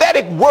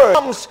prophetic word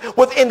comes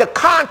within the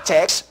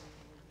context.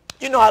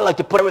 You know, I like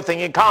to put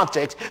everything in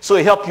context so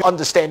it helps you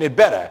understand it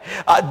better.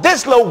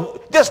 This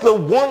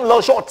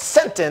little short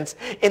sentence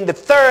in the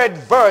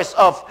sixth verse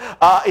of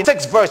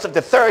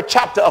the 3rd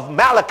chapter of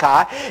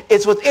Malachi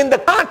is within the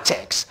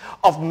context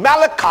of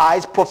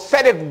Malachi's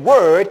prophetic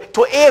word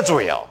to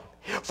Israel.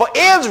 For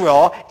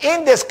Israel,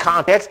 in this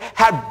context,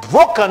 had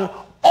broken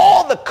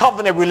all the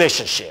covenant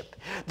relationship.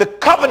 The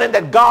covenant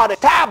that God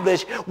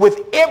established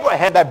with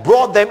Abraham that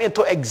brought them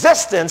into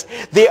existence,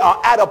 they are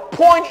at a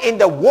point in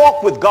the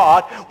walk with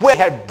God where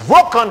they had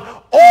broken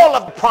all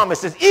of the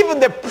promises. Even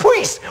the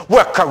priests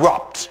were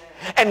corrupt.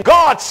 And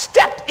God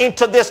stepped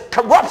into this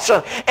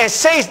corruption and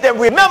says that,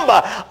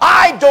 remember,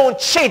 I don't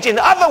change. In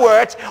other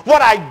words,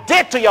 what I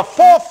did to your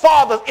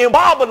forefathers in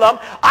Babylon,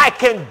 I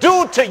can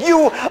do to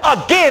you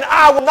again.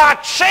 I will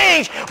not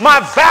change my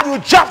value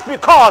just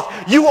because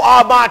you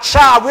are my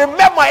child.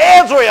 Remember,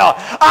 Israel,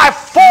 I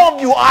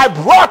formed you, I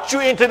brought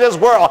you into this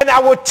world, and I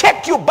will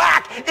take you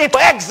back into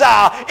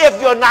exile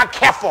if you're not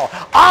careful.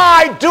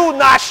 I do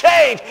not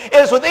change. It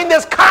is within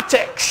this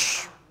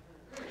context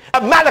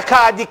that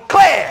Malachi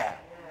declared,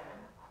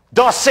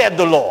 thus said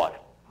the Lord.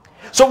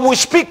 So when we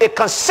speak the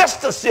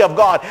consistency of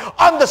God,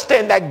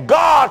 understand that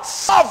God's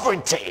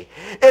sovereignty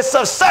is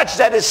of such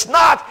that it's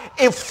not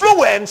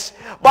influenced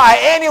by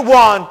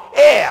anyone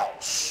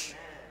else.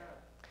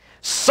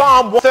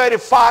 Psalm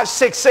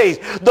 135:6 says,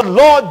 the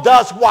Lord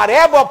does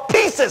whatever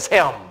pleases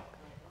him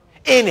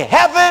in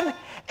heaven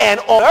and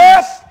on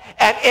earth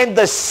and in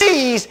the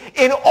seas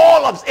in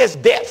all of its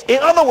depths. In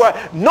other words,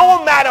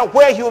 no matter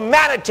where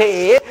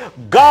humanity is,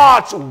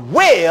 God's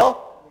will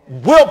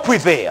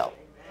prevail.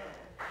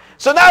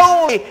 So not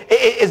only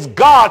is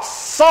God's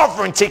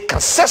sovereignty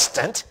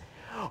consistent,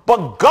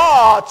 but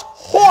God's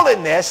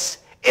holiness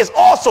is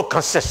also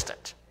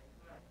consistent.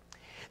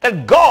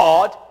 That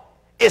God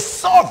is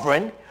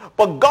sovereign,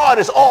 but God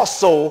is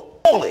also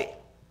holy.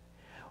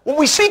 When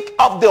we speak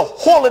of the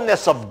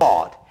holiness of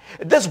God,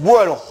 this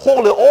word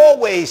holy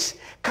always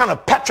kind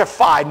of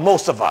petrified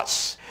most of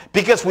us,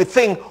 because we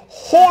think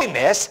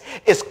holiness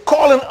is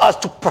calling us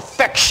to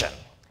perfection.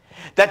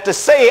 That to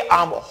say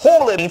I'm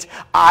holy means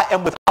I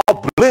am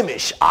without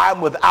blemish, I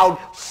am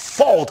without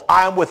fault,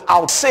 I am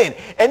without sin.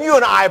 And you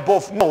and I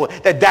both know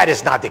that that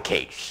is not the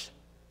case.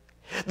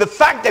 The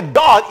fact that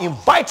God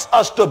invites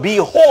us to be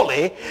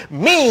holy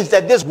means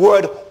that this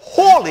word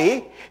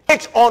holy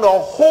takes on a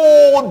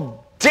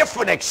whole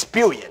different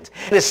experience.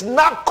 And it's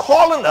not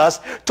calling us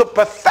to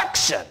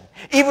perfection,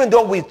 even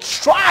though we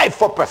strive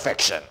for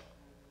perfection.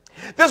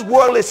 This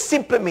word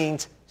simply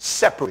means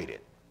separated.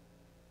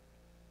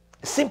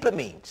 It simply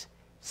means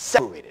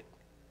separated.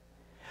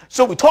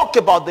 So we talk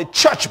about the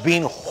church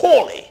being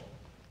holy.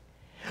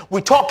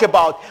 We talk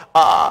about,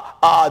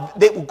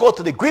 they will go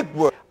to the Greek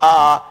word,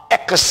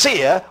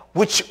 ecclesia,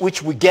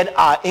 which we get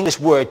our English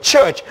word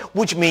church,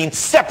 which means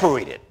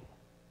separated.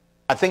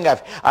 I think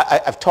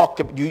I've talked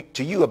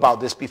to you about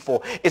this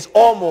before. It's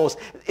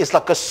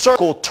like a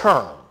circle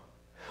term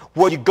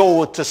where you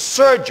go to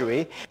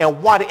surgery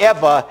and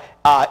whatever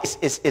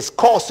is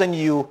causing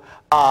you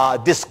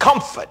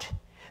discomfort,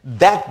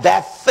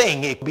 that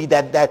thing, it could be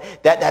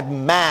that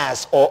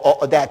mass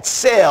or that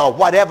cell,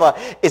 whatever,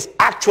 is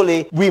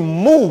actually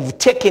removed,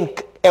 taken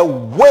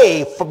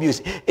away from you.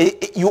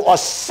 You are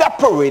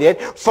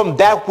separated from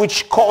that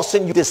which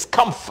causing you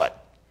discomfort.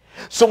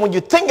 So when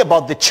you think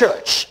about the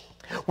church,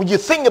 when you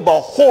think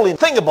about holy,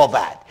 think about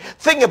that.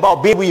 Think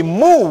about being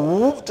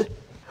removed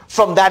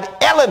from that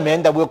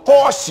element that will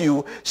cause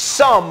you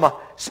some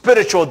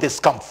spiritual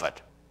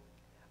discomfort.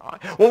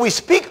 When we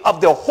speak of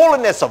the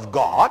holiness of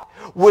God,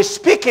 we're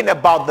speaking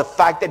about the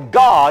fact that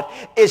God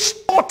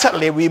is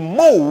totally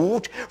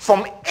removed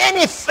from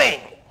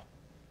anything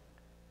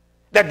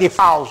that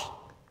defiles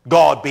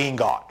God being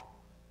God.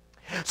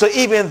 So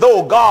even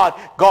though God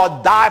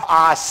died for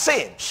our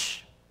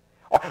sins,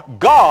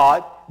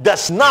 God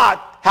does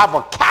not have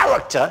a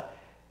character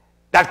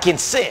that can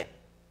sin.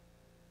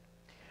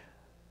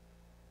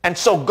 And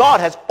so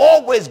God has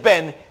always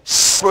been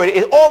separated.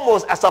 It's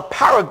almost as a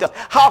paradox.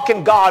 How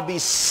can God be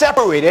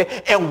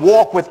separated and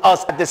walk with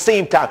us at the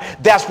same time?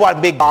 That's what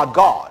makes God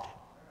God.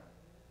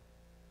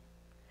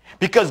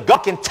 Because God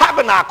can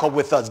tabernacle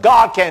with us.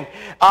 God can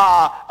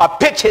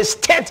pitch his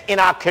tent in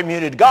our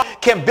community. God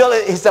can build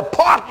his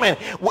apartment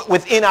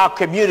within our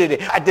community.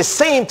 At the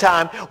same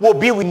time, will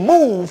be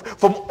removed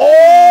from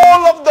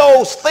all of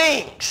those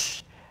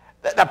things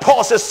that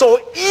Paul says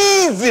so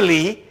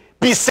easily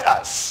beset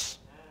us.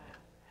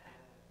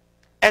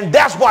 And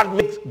that's what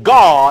makes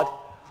God,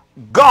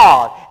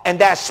 God. And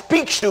that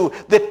speaks to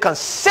the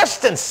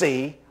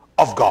consistency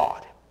of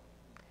God.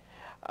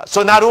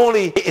 So not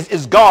only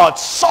is God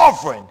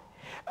sovereign,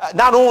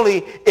 not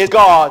only is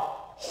God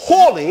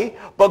holy,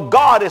 but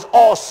God is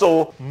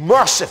also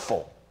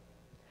merciful.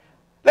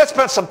 Let's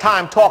spend some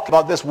time talking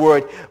about this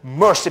word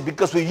mercy,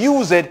 because we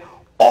use it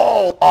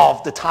all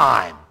of the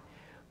time.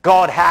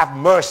 God have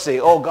mercy.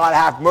 Oh, God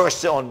have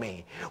mercy on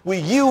me. We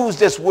use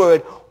this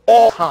word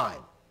all the time.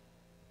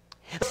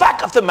 The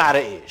fact of the matter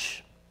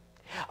is,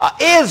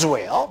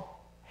 Israel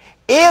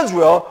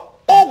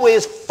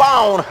always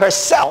found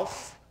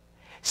herself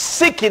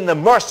seeking the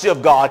mercy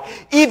of God,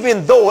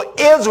 even though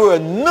Israel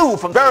knew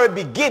from the very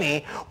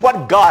beginning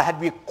what God had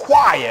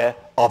required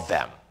of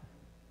them.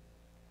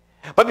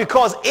 But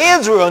because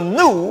Israel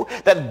knew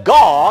that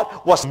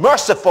God was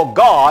merciful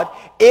God,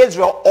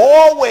 Israel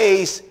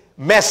always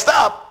messed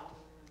up,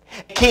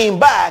 came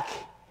back,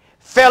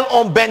 fell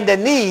on bended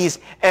knees,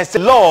 and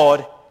said,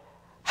 Lord,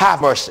 have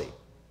mercy.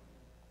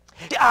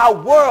 Our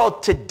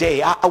world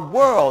today, our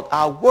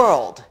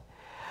world,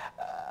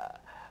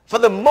 for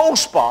the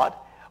most part,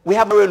 we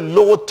have a very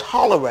low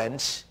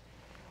tolerance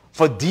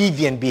for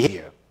deviant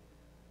behavior.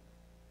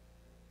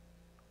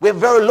 We have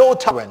very low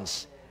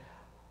tolerance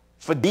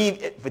for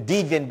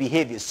deviant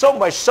behavior. So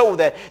much so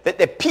that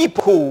the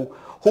people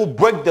who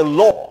break the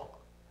law,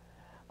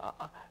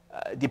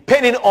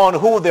 depending on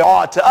who they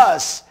are to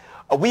us,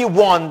 we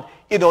want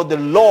the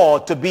law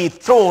to be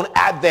thrown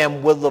at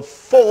them with the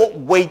full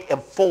weight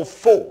and full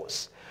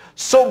force.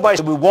 So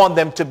much we want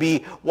them to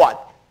be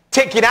what?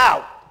 Taken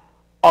out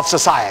of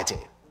society.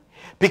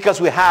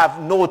 Because we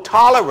have no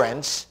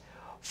tolerance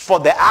for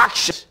the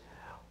actions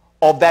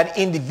of that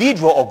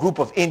individual or group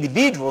of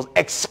individuals,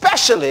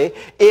 especially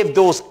if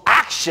those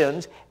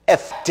actions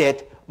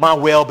affected my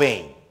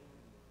well-being.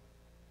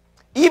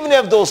 Even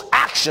if those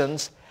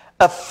actions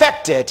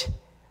affected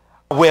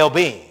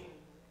well-being.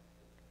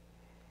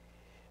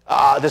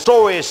 The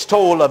story is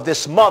told of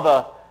this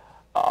mother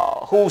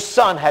whose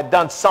son had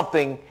done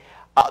something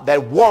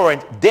that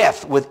warranted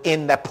death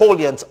within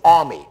Napoleon's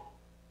army.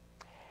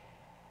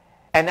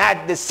 And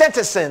at the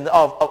sentencing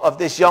of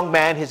this young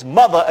man, his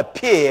mother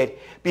appeared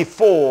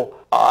before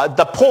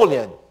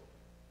Napoleon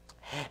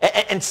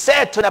and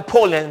said to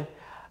Napoleon,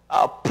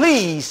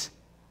 please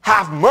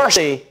have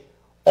mercy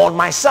on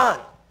my son.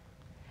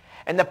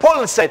 And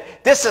Napoleon said,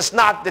 this is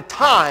not the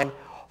time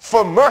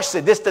for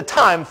mercy. This is the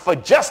time for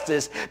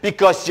justice,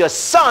 because your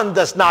son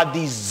does not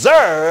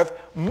deserve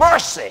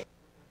mercy.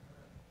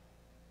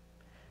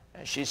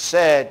 And she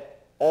said,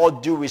 all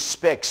due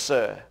respect,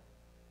 sir,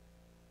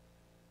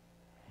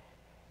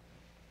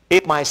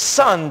 if my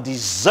son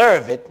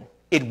deserved it,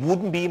 it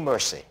wouldn't be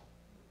mercy.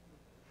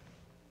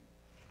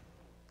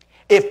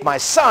 If my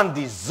son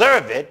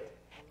deserved it,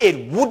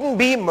 it wouldn't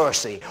be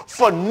mercy.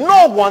 For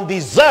no one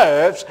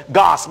deserves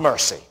God's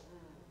mercy.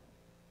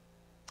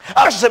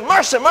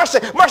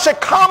 Mercy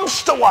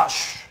comes to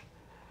us,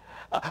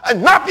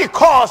 and not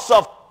because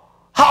of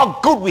how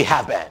good we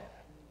have been.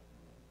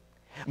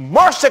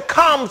 Mercy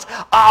comes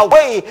our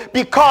way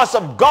because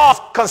of God's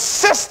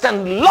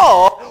consistent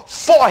love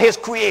for his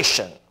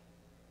creation.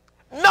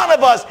 None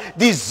of us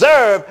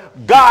deserve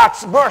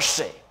God's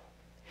mercy.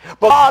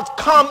 But God's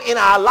come in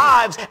our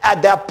lives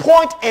at that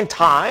point in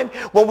time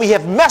when we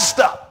have messed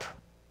up.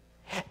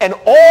 And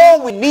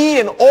all we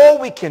need and all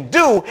we can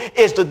do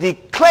is to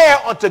declare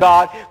unto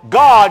God,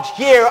 God,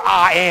 here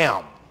I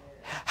am.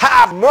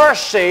 Have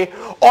mercy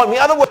on me.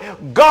 In other words,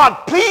 God,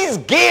 please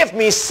give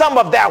me some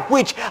of that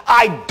which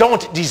I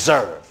don't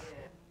deserve.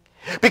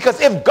 Because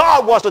if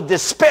God was to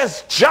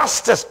dispense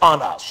justice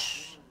on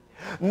us,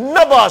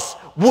 none of us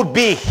would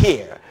be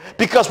here,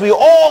 because we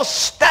all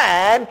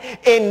stand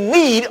in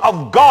need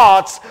of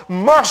God's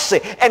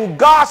mercy. And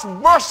God's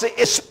mercy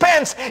is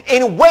spent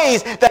in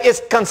ways that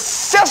is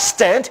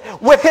consistent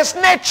with his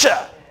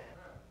nature.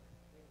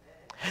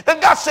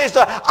 That God says,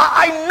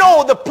 I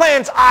know the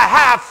plans I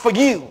have for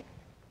you.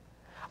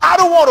 I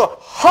don't want to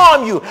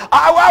harm you.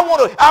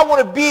 I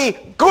want to be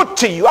good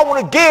to you. I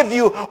want to give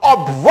you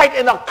a bright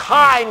and a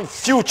kind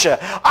future.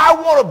 I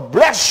want to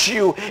bless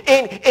you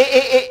in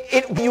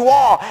who you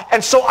are.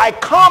 And so I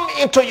come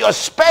into your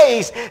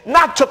space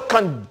not to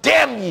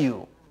condemn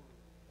you,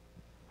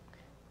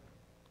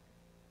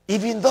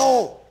 even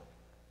though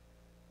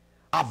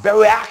our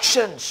very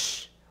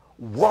actions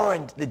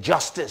warrant the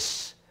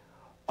justice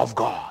of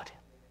God.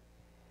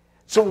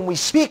 So when we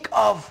speak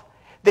of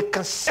the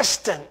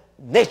consistent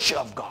nature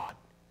of God,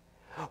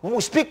 when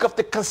we speak of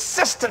the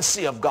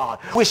consistency of God,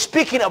 we're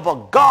speaking of a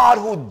God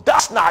who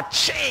does not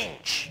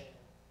change,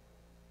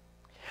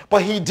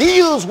 but he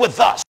deals with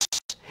us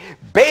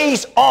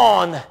based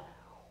on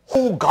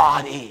who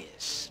God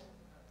is.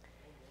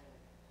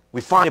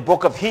 We find the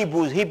book of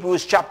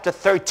Hebrews chapter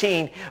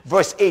 13,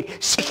 verse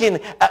 8, speaking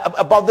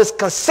about this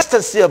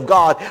consistency of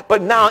God.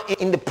 But now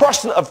in the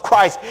person of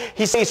Christ,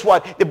 he says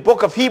what? The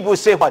book of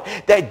Hebrews says what?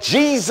 That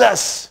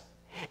Jesus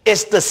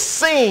is the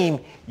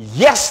same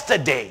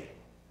yesterday,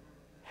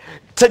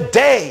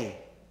 today,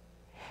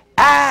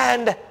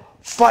 and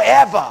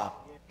forever.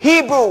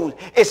 Hebrews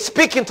is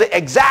speaking to the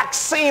exact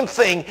same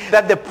thing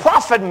that the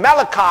prophet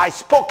Malachi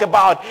spoke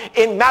about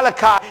in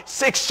Malachi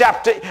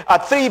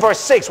 3 verse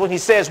 6, when he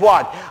says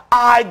what?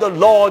 I, the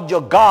Lord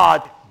your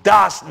God,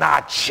 does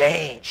not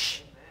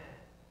change.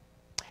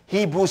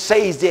 Hebrews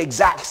says the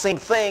exact same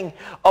thing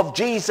of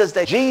Jesus,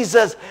 that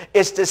Jesus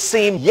is the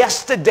same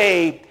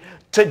yesterday,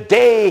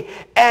 today,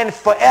 and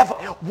forever.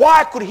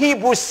 Why could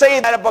Hebrews say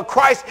that about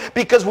Christ?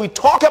 Because we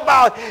talk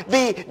about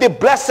the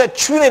blessed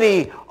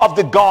Trinity of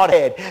the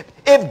Godhead.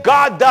 If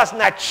God does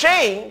not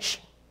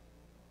change,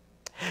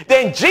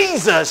 then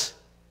Jesus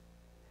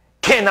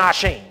cannot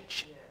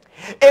change.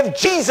 If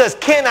Jesus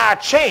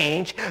cannot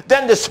change,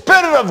 then the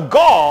Spirit of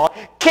God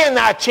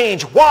cannot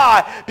change.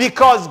 Why?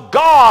 Because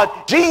God,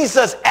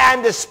 Jesus,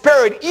 and the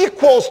Spirit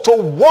equals to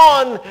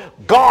one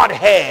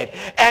Godhead,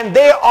 and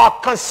they are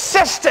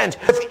consistent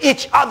with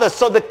each other.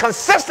 So the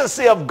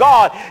consistency of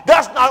God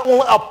does not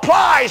only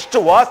apply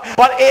to us,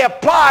 but it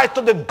applies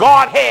to the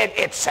Godhead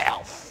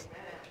itself.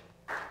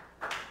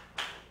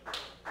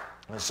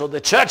 And so the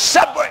church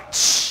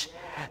celebrates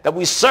that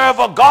we serve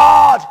a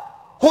God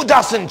who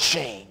doesn't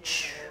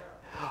change.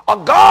 A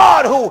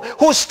God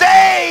who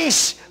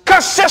stays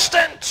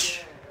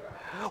consistent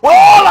with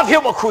all of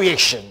human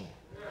creation.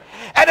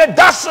 And it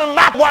doesn't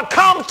matter what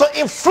comes to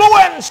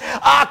influence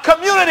our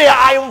community,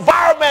 our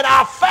environment,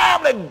 our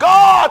family.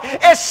 God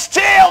is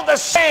still the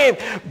same.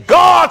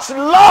 God's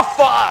love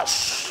for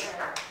us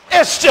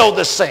is still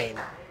the same.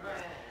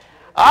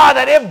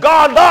 That if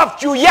God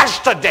loved you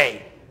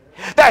yesterday,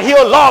 that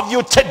he'll love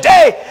you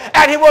today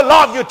and he will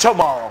love you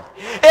tomorrow.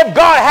 If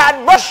God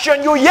had mercy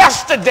on you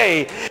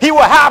yesterday, he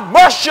will have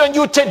mercy on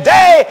you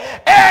today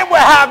and will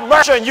have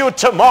mercy on you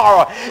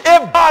tomorrow.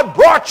 If God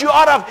brought you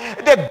out of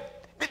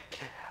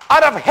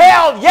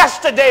hell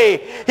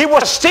yesterday, he will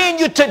sustain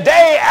you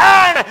today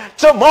and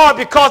tomorrow,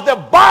 because the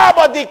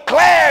Bible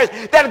declares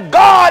that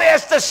God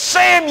is the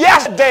same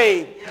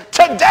yesterday,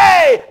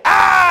 today,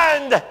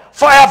 and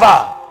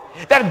forever.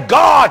 That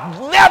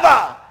God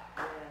never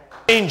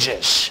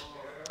changes,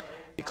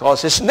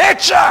 because his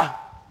nature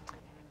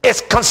is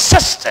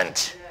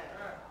consistent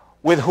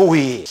with who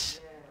he is.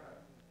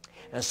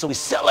 And so we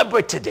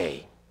celebrate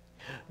today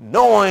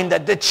knowing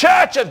that the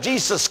church of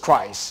Jesus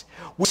Christ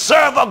will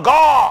serve a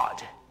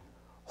God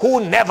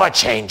who never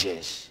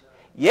changes.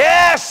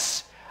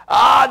 Yes,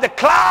 the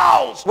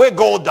clouds will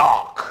go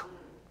dark.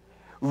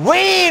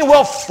 Rain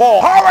will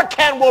fall.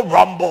 Hurricane will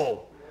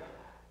rumble.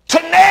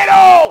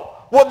 Tornado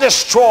will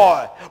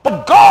destroy.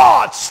 But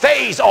God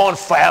stays on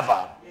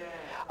forever.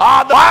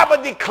 The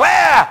Bible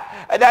declares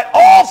that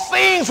all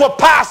things will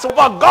pass away,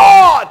 but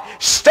God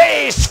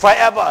stays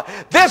forever.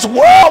 This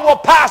world will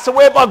pass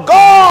away, but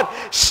God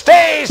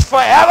stays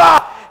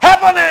forever.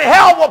 Heaven and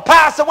hell will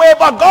pass away,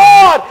 but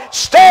God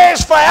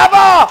stays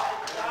forever.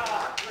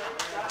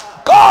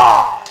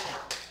 God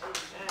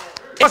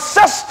is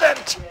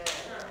consistent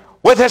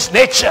with his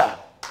nature.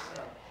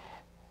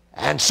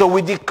 And so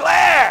we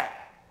declare,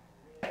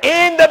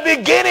 in the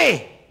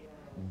beginning,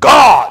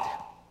 God.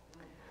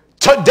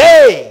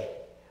 Today,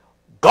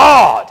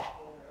 God.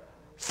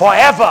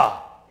 Forever,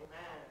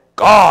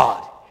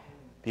 God.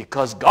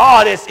 Because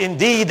God is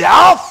indeed the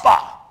Alpha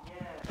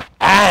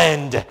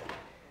and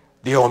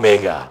the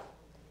Omega.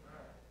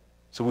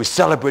 So we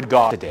celebrate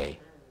God today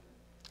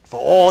for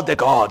all that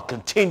God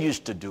continues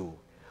to do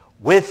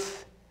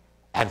with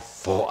and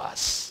for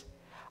us.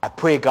 I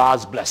pray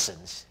God's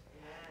blessings,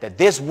 that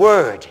this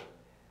word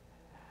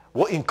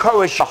will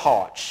encourage your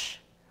hearts,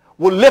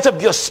 will lift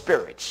up your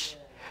spirits,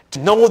 to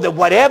know that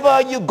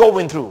whatever you're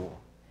going through,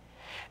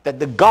 that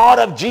the God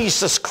of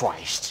Jesus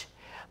Christ,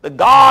 the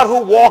God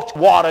who walked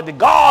water, the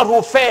God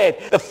who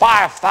fed the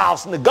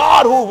 5,000, the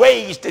God who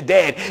raised the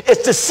dead,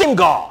 it's the same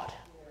God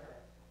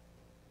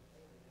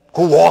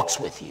who walks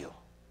with you.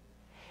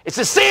 It's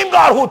the same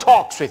God who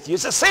talks with you.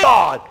 It's the same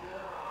God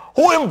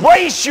who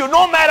embraces you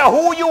no matter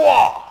who you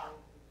are.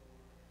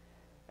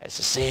 It's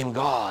the same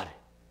God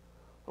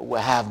who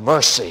will have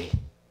mercy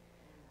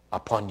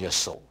upon your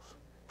souls.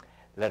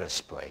 Let us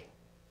pray.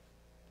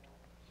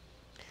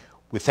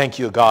 We thank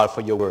you, God, for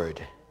your word.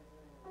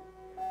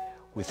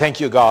 We thank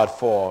you, God,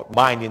 for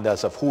reminding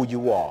us of who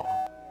you are.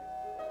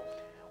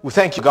 We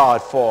thank you,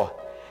 God, for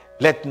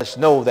letting us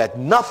know that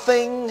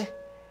nothing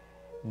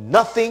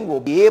will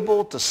be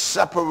able to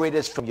separate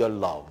us from your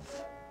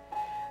love.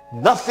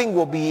 Nothing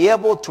will be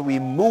able to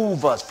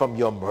remove us from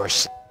your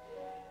mercy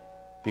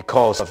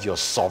because of your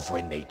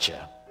sovereign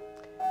nature.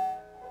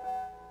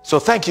 So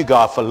thank you,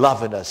 God, for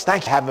loving us.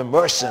 Thank you for having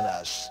mercy on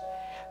us.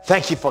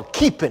 Thank you for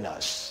keeping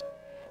us.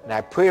 And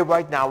I pray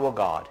right now, oh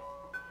God,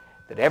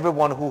 that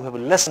everyone who have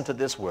listened to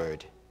this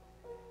word,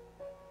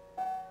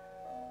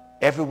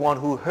 everyone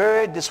who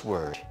heard this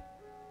word,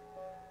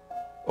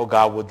 oh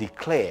God, will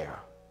declare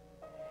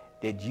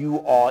that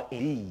you are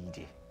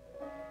indeed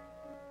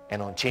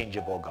an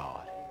unchangeable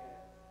God.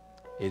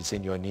 It's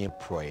in your name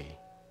pray.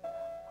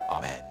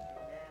 Amen.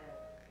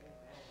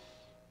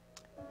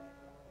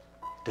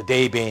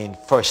 Today being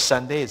First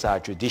Sunday is our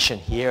tradition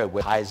here at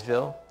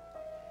Hyattsville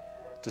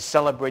to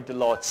celebrate the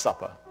Lord's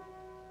Supper.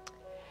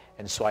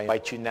 And so I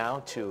invite you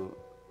now to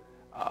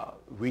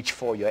reach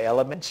for your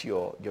elements,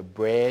 your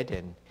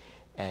bread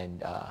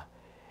and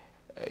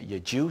your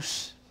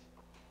juice,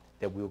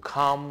 that we'll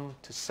come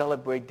to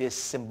celebrate this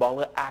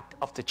symbolic act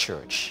of the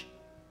church.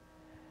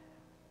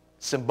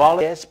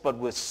 Symbolic, yes, but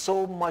with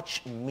so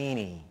much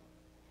meaning.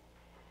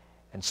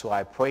 And so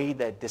I pray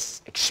that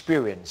this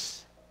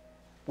experience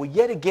will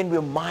yet again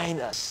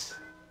remind us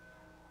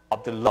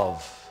of the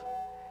love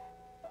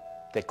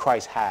that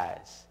Christ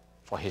has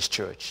for his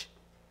church.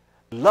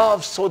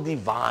 Love so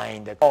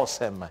divine that calls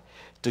him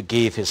to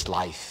give his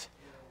life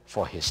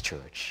for his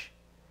church.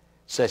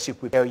 So as you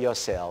prepare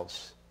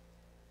yourselves,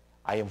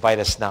 I invite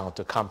us now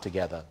to come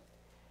together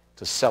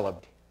to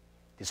celebrate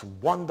this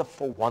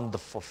wonderful,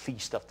 wonderful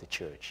feast of the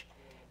church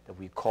that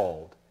we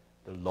called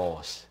the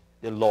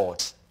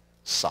Lord's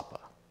Supper.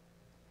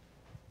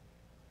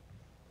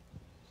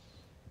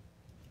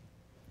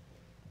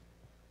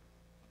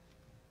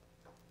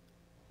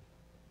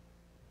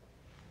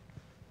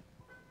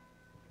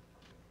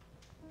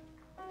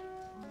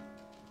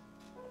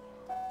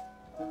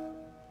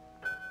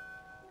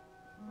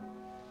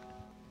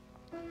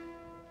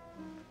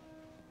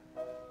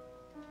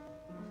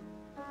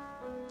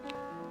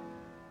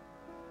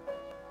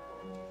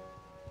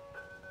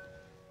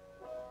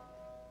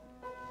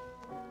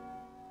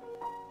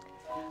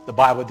 The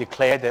Bible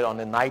declared that on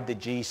the night that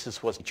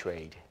Jesus was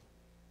betrayed,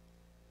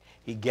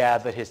 he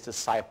gathered his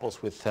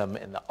disciples with him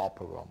in the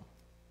upper room.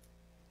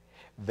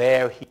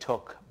 There he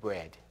took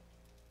bread.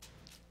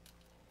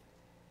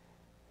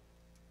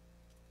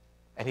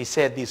 And he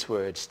said these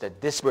words,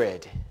 that this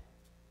bread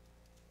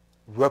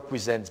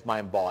represents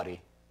my body,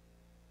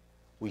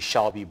 which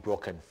shall be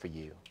broken for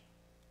you.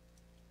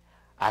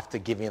 After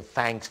giving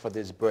thanks for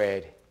this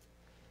bread,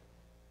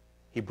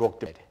 he broke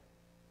the bread,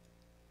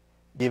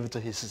 gave it to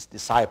his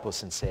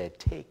disciples and said,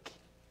 take,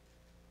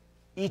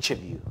 each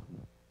of you,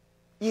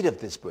 eat of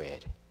this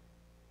bread.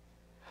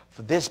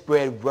 For this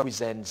bread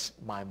represents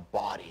my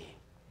body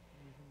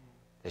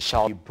that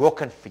shall be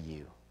broken for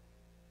you.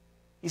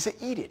 He said,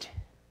 eat it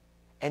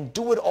and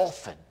do it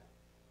often.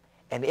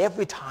 And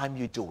every time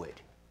you do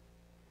it,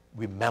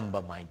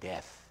 remember my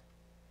death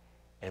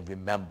and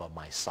remember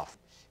my sufferings.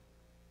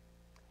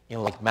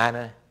 In like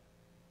manner,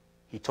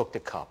 he took the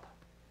cup.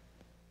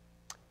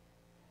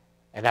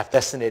 And after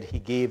blessing it, he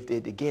gave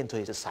it again to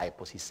his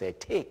disciples. He said,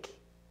 take,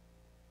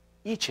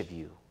 each of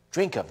you,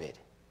 drink of it.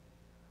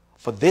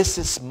 For this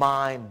is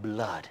my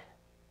blood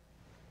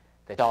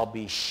that shall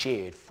be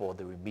shed for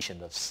the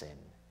remission of sin.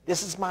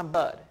 This is my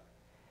blood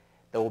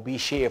that will be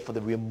shed for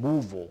the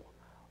removal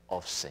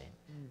of sin.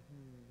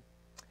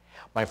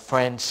 My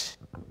friends,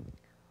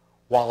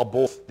 while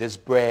both this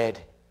bread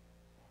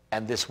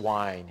and this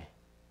wine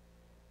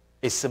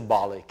is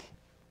symbolic,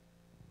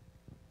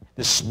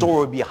 the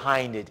story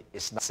behind it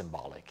is not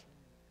symbolic.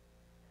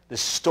 The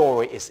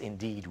story is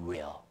indeed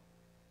real.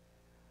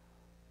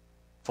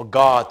 For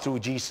God, through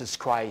Jesus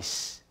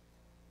Christ,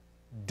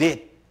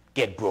 did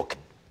get broken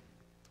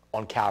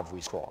on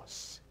Calvary's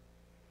cross.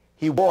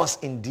 He was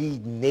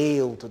indeed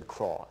nailed to the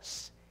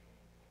cross.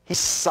 He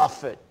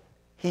suffered.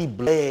 He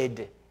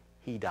bled.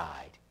 He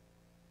died.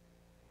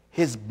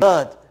 His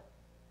blood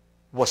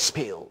was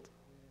spilled.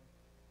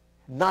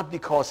 Not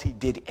because he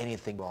did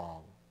anything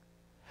wrong,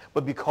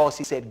 but because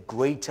he said,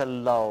 greater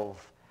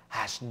love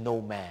has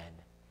no man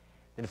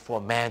than for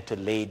a man to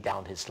lay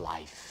down his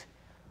life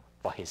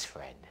for his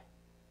friend.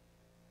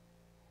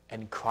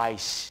 And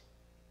Christ,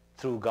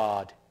 through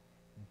God,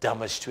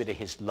 demonstrated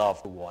his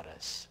love toward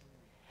us.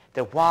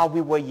 That while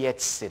we were yet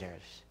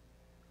sinners,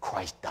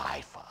 Christ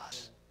died for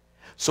us.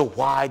 So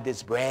why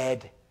this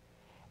bread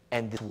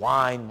and this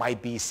wine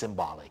might be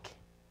symbolic,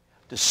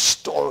 the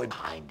story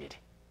behind it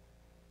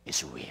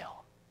is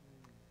real.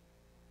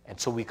 And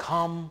so we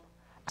come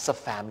as a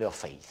family of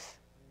faith,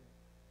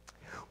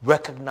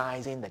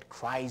 recognizing that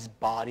Christ's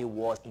body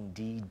was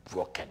indeed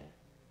broken,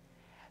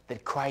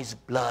 that Christ's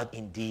blood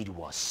indeed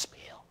was spilled.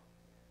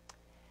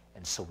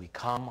 And so we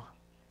come, I'm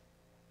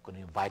going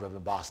to invite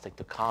Reverend Bostic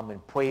to come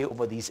and pray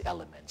over these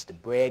elements, the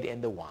bread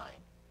and the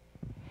wine.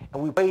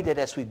 And we pray that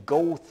as we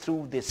go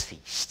through this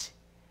feast,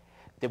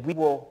 that we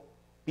will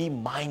be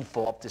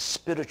mindful of the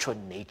spiritual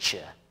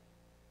nature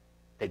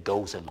that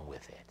goes along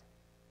with it.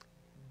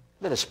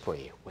 Let us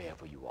pray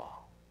wherever you are.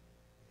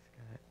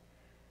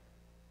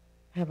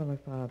 Heavenly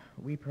Father,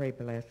 we pray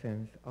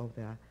blessings over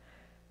the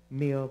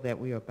meal that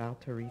we are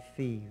about to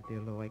receive,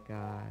 dear Lord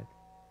God.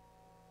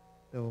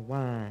 The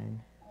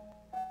wine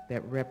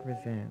that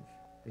represents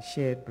the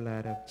shed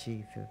blood of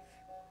Jesus,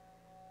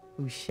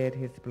 who shed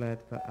his blood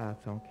for us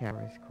on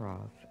Calvary's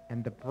cross,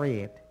 and the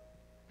bread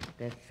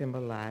that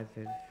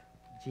symbolizes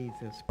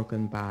Jesus'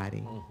 broken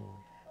body.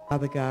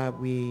 Father God,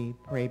 we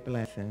pray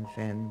blessings,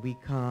 and we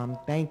come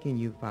thanking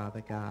you,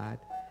 Father God,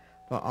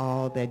 for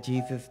all that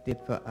Jesus did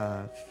for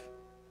us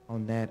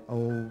on that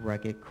old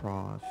rugged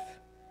cross.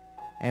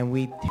 And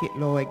we take,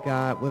 Lord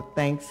God, with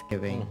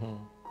thanksgiving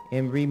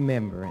in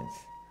remembrance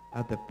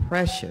of the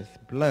precious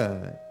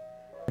blood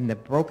and the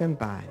broken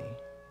body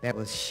that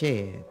was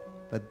shed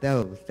for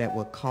those that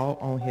will call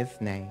on his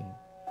name.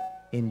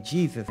 In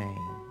Jesus'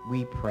 name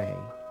we pray.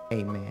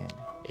 Amen.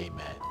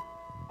 Amen.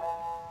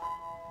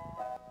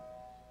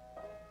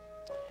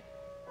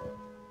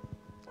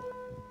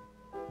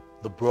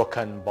 The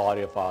broken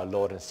body of our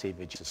Lord and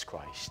Savior Jesus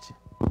Christ.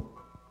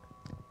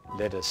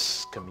 Let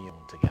us commune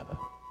together.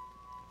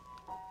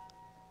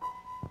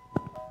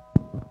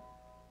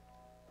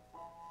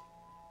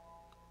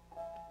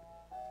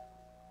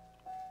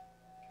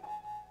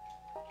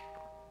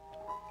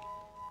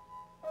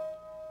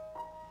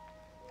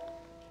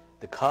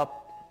 The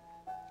cup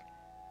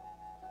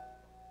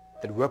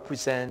that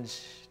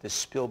represents the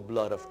spilled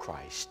blood of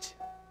Christ,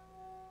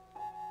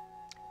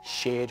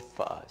 shed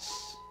for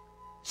us,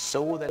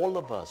 so that all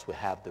of us will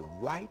have the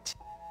right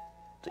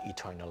to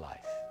eternal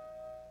life.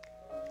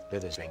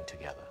 Let us drink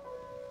together.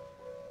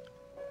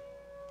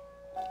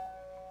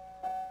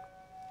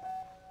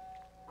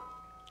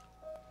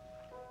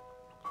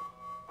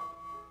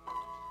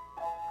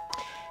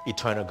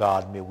 Eternal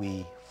God, may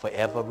we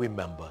forever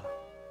remember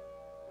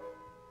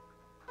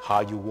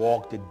how you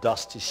walked the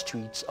dusty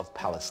streets of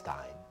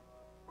Palestine,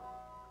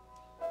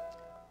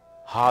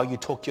 how you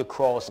took your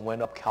cross and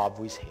went up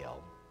Calvary's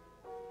hill,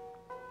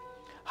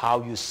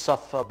 how you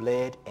suffered,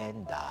 bled,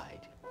 and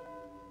died,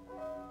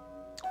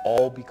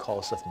 all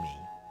because of me,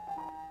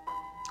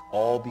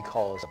 all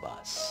because of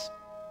us.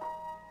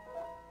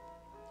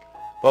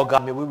 Oh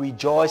God, may we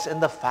rejoice in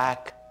the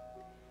fact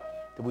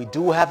that we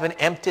do have an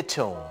empty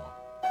tomb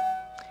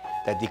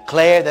that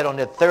declared that on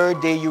the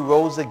third day you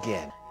rose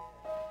again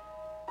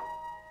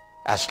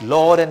as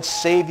Lord and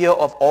Savior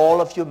of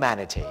all of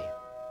humanity.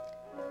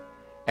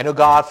 And oh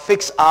God,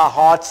 fix our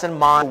hearts and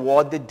minds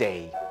toward the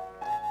day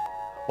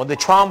when the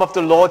trump of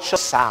the Lord shall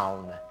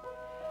sound.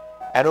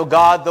 And oh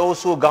God,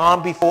 those who are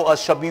gone before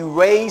us shall be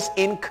raised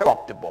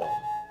incorruptible.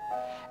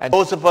 And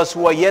those of us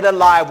who are yet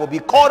alive will be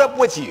caught up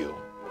with you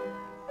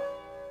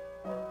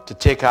to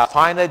take our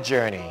final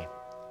journey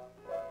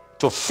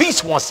to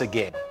feast once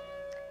again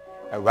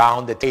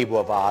around the table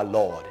of our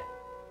Lord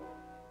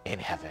in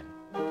heaven.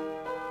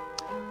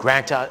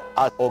 Grant us,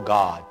 O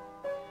God,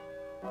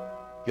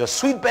 your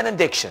sweet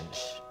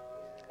benedictions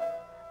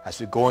as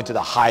we go into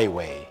the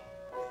highway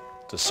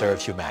to serve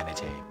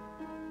humanity.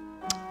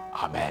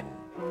 Amen.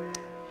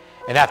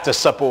 And after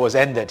supper was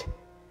ended,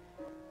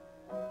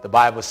 the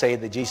Bible says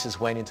that Jesus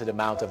went into the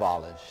Mount of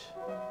Olives.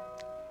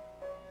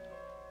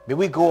 May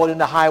we go in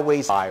the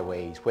highways,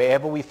 byways,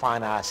 wherever we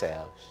find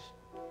ourselves.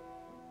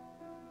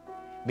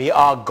 May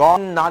our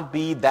garment not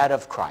be that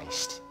of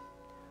Christ,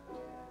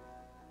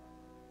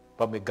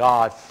 but may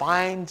God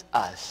find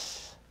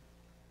us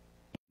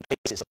in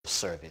places of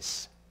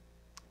service.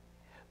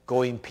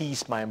 Go in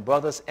peace, my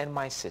brothers and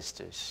my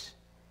sisters.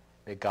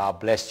 May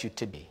God bless you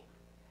today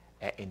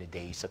and in the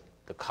days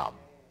to come.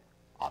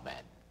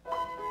 Amen.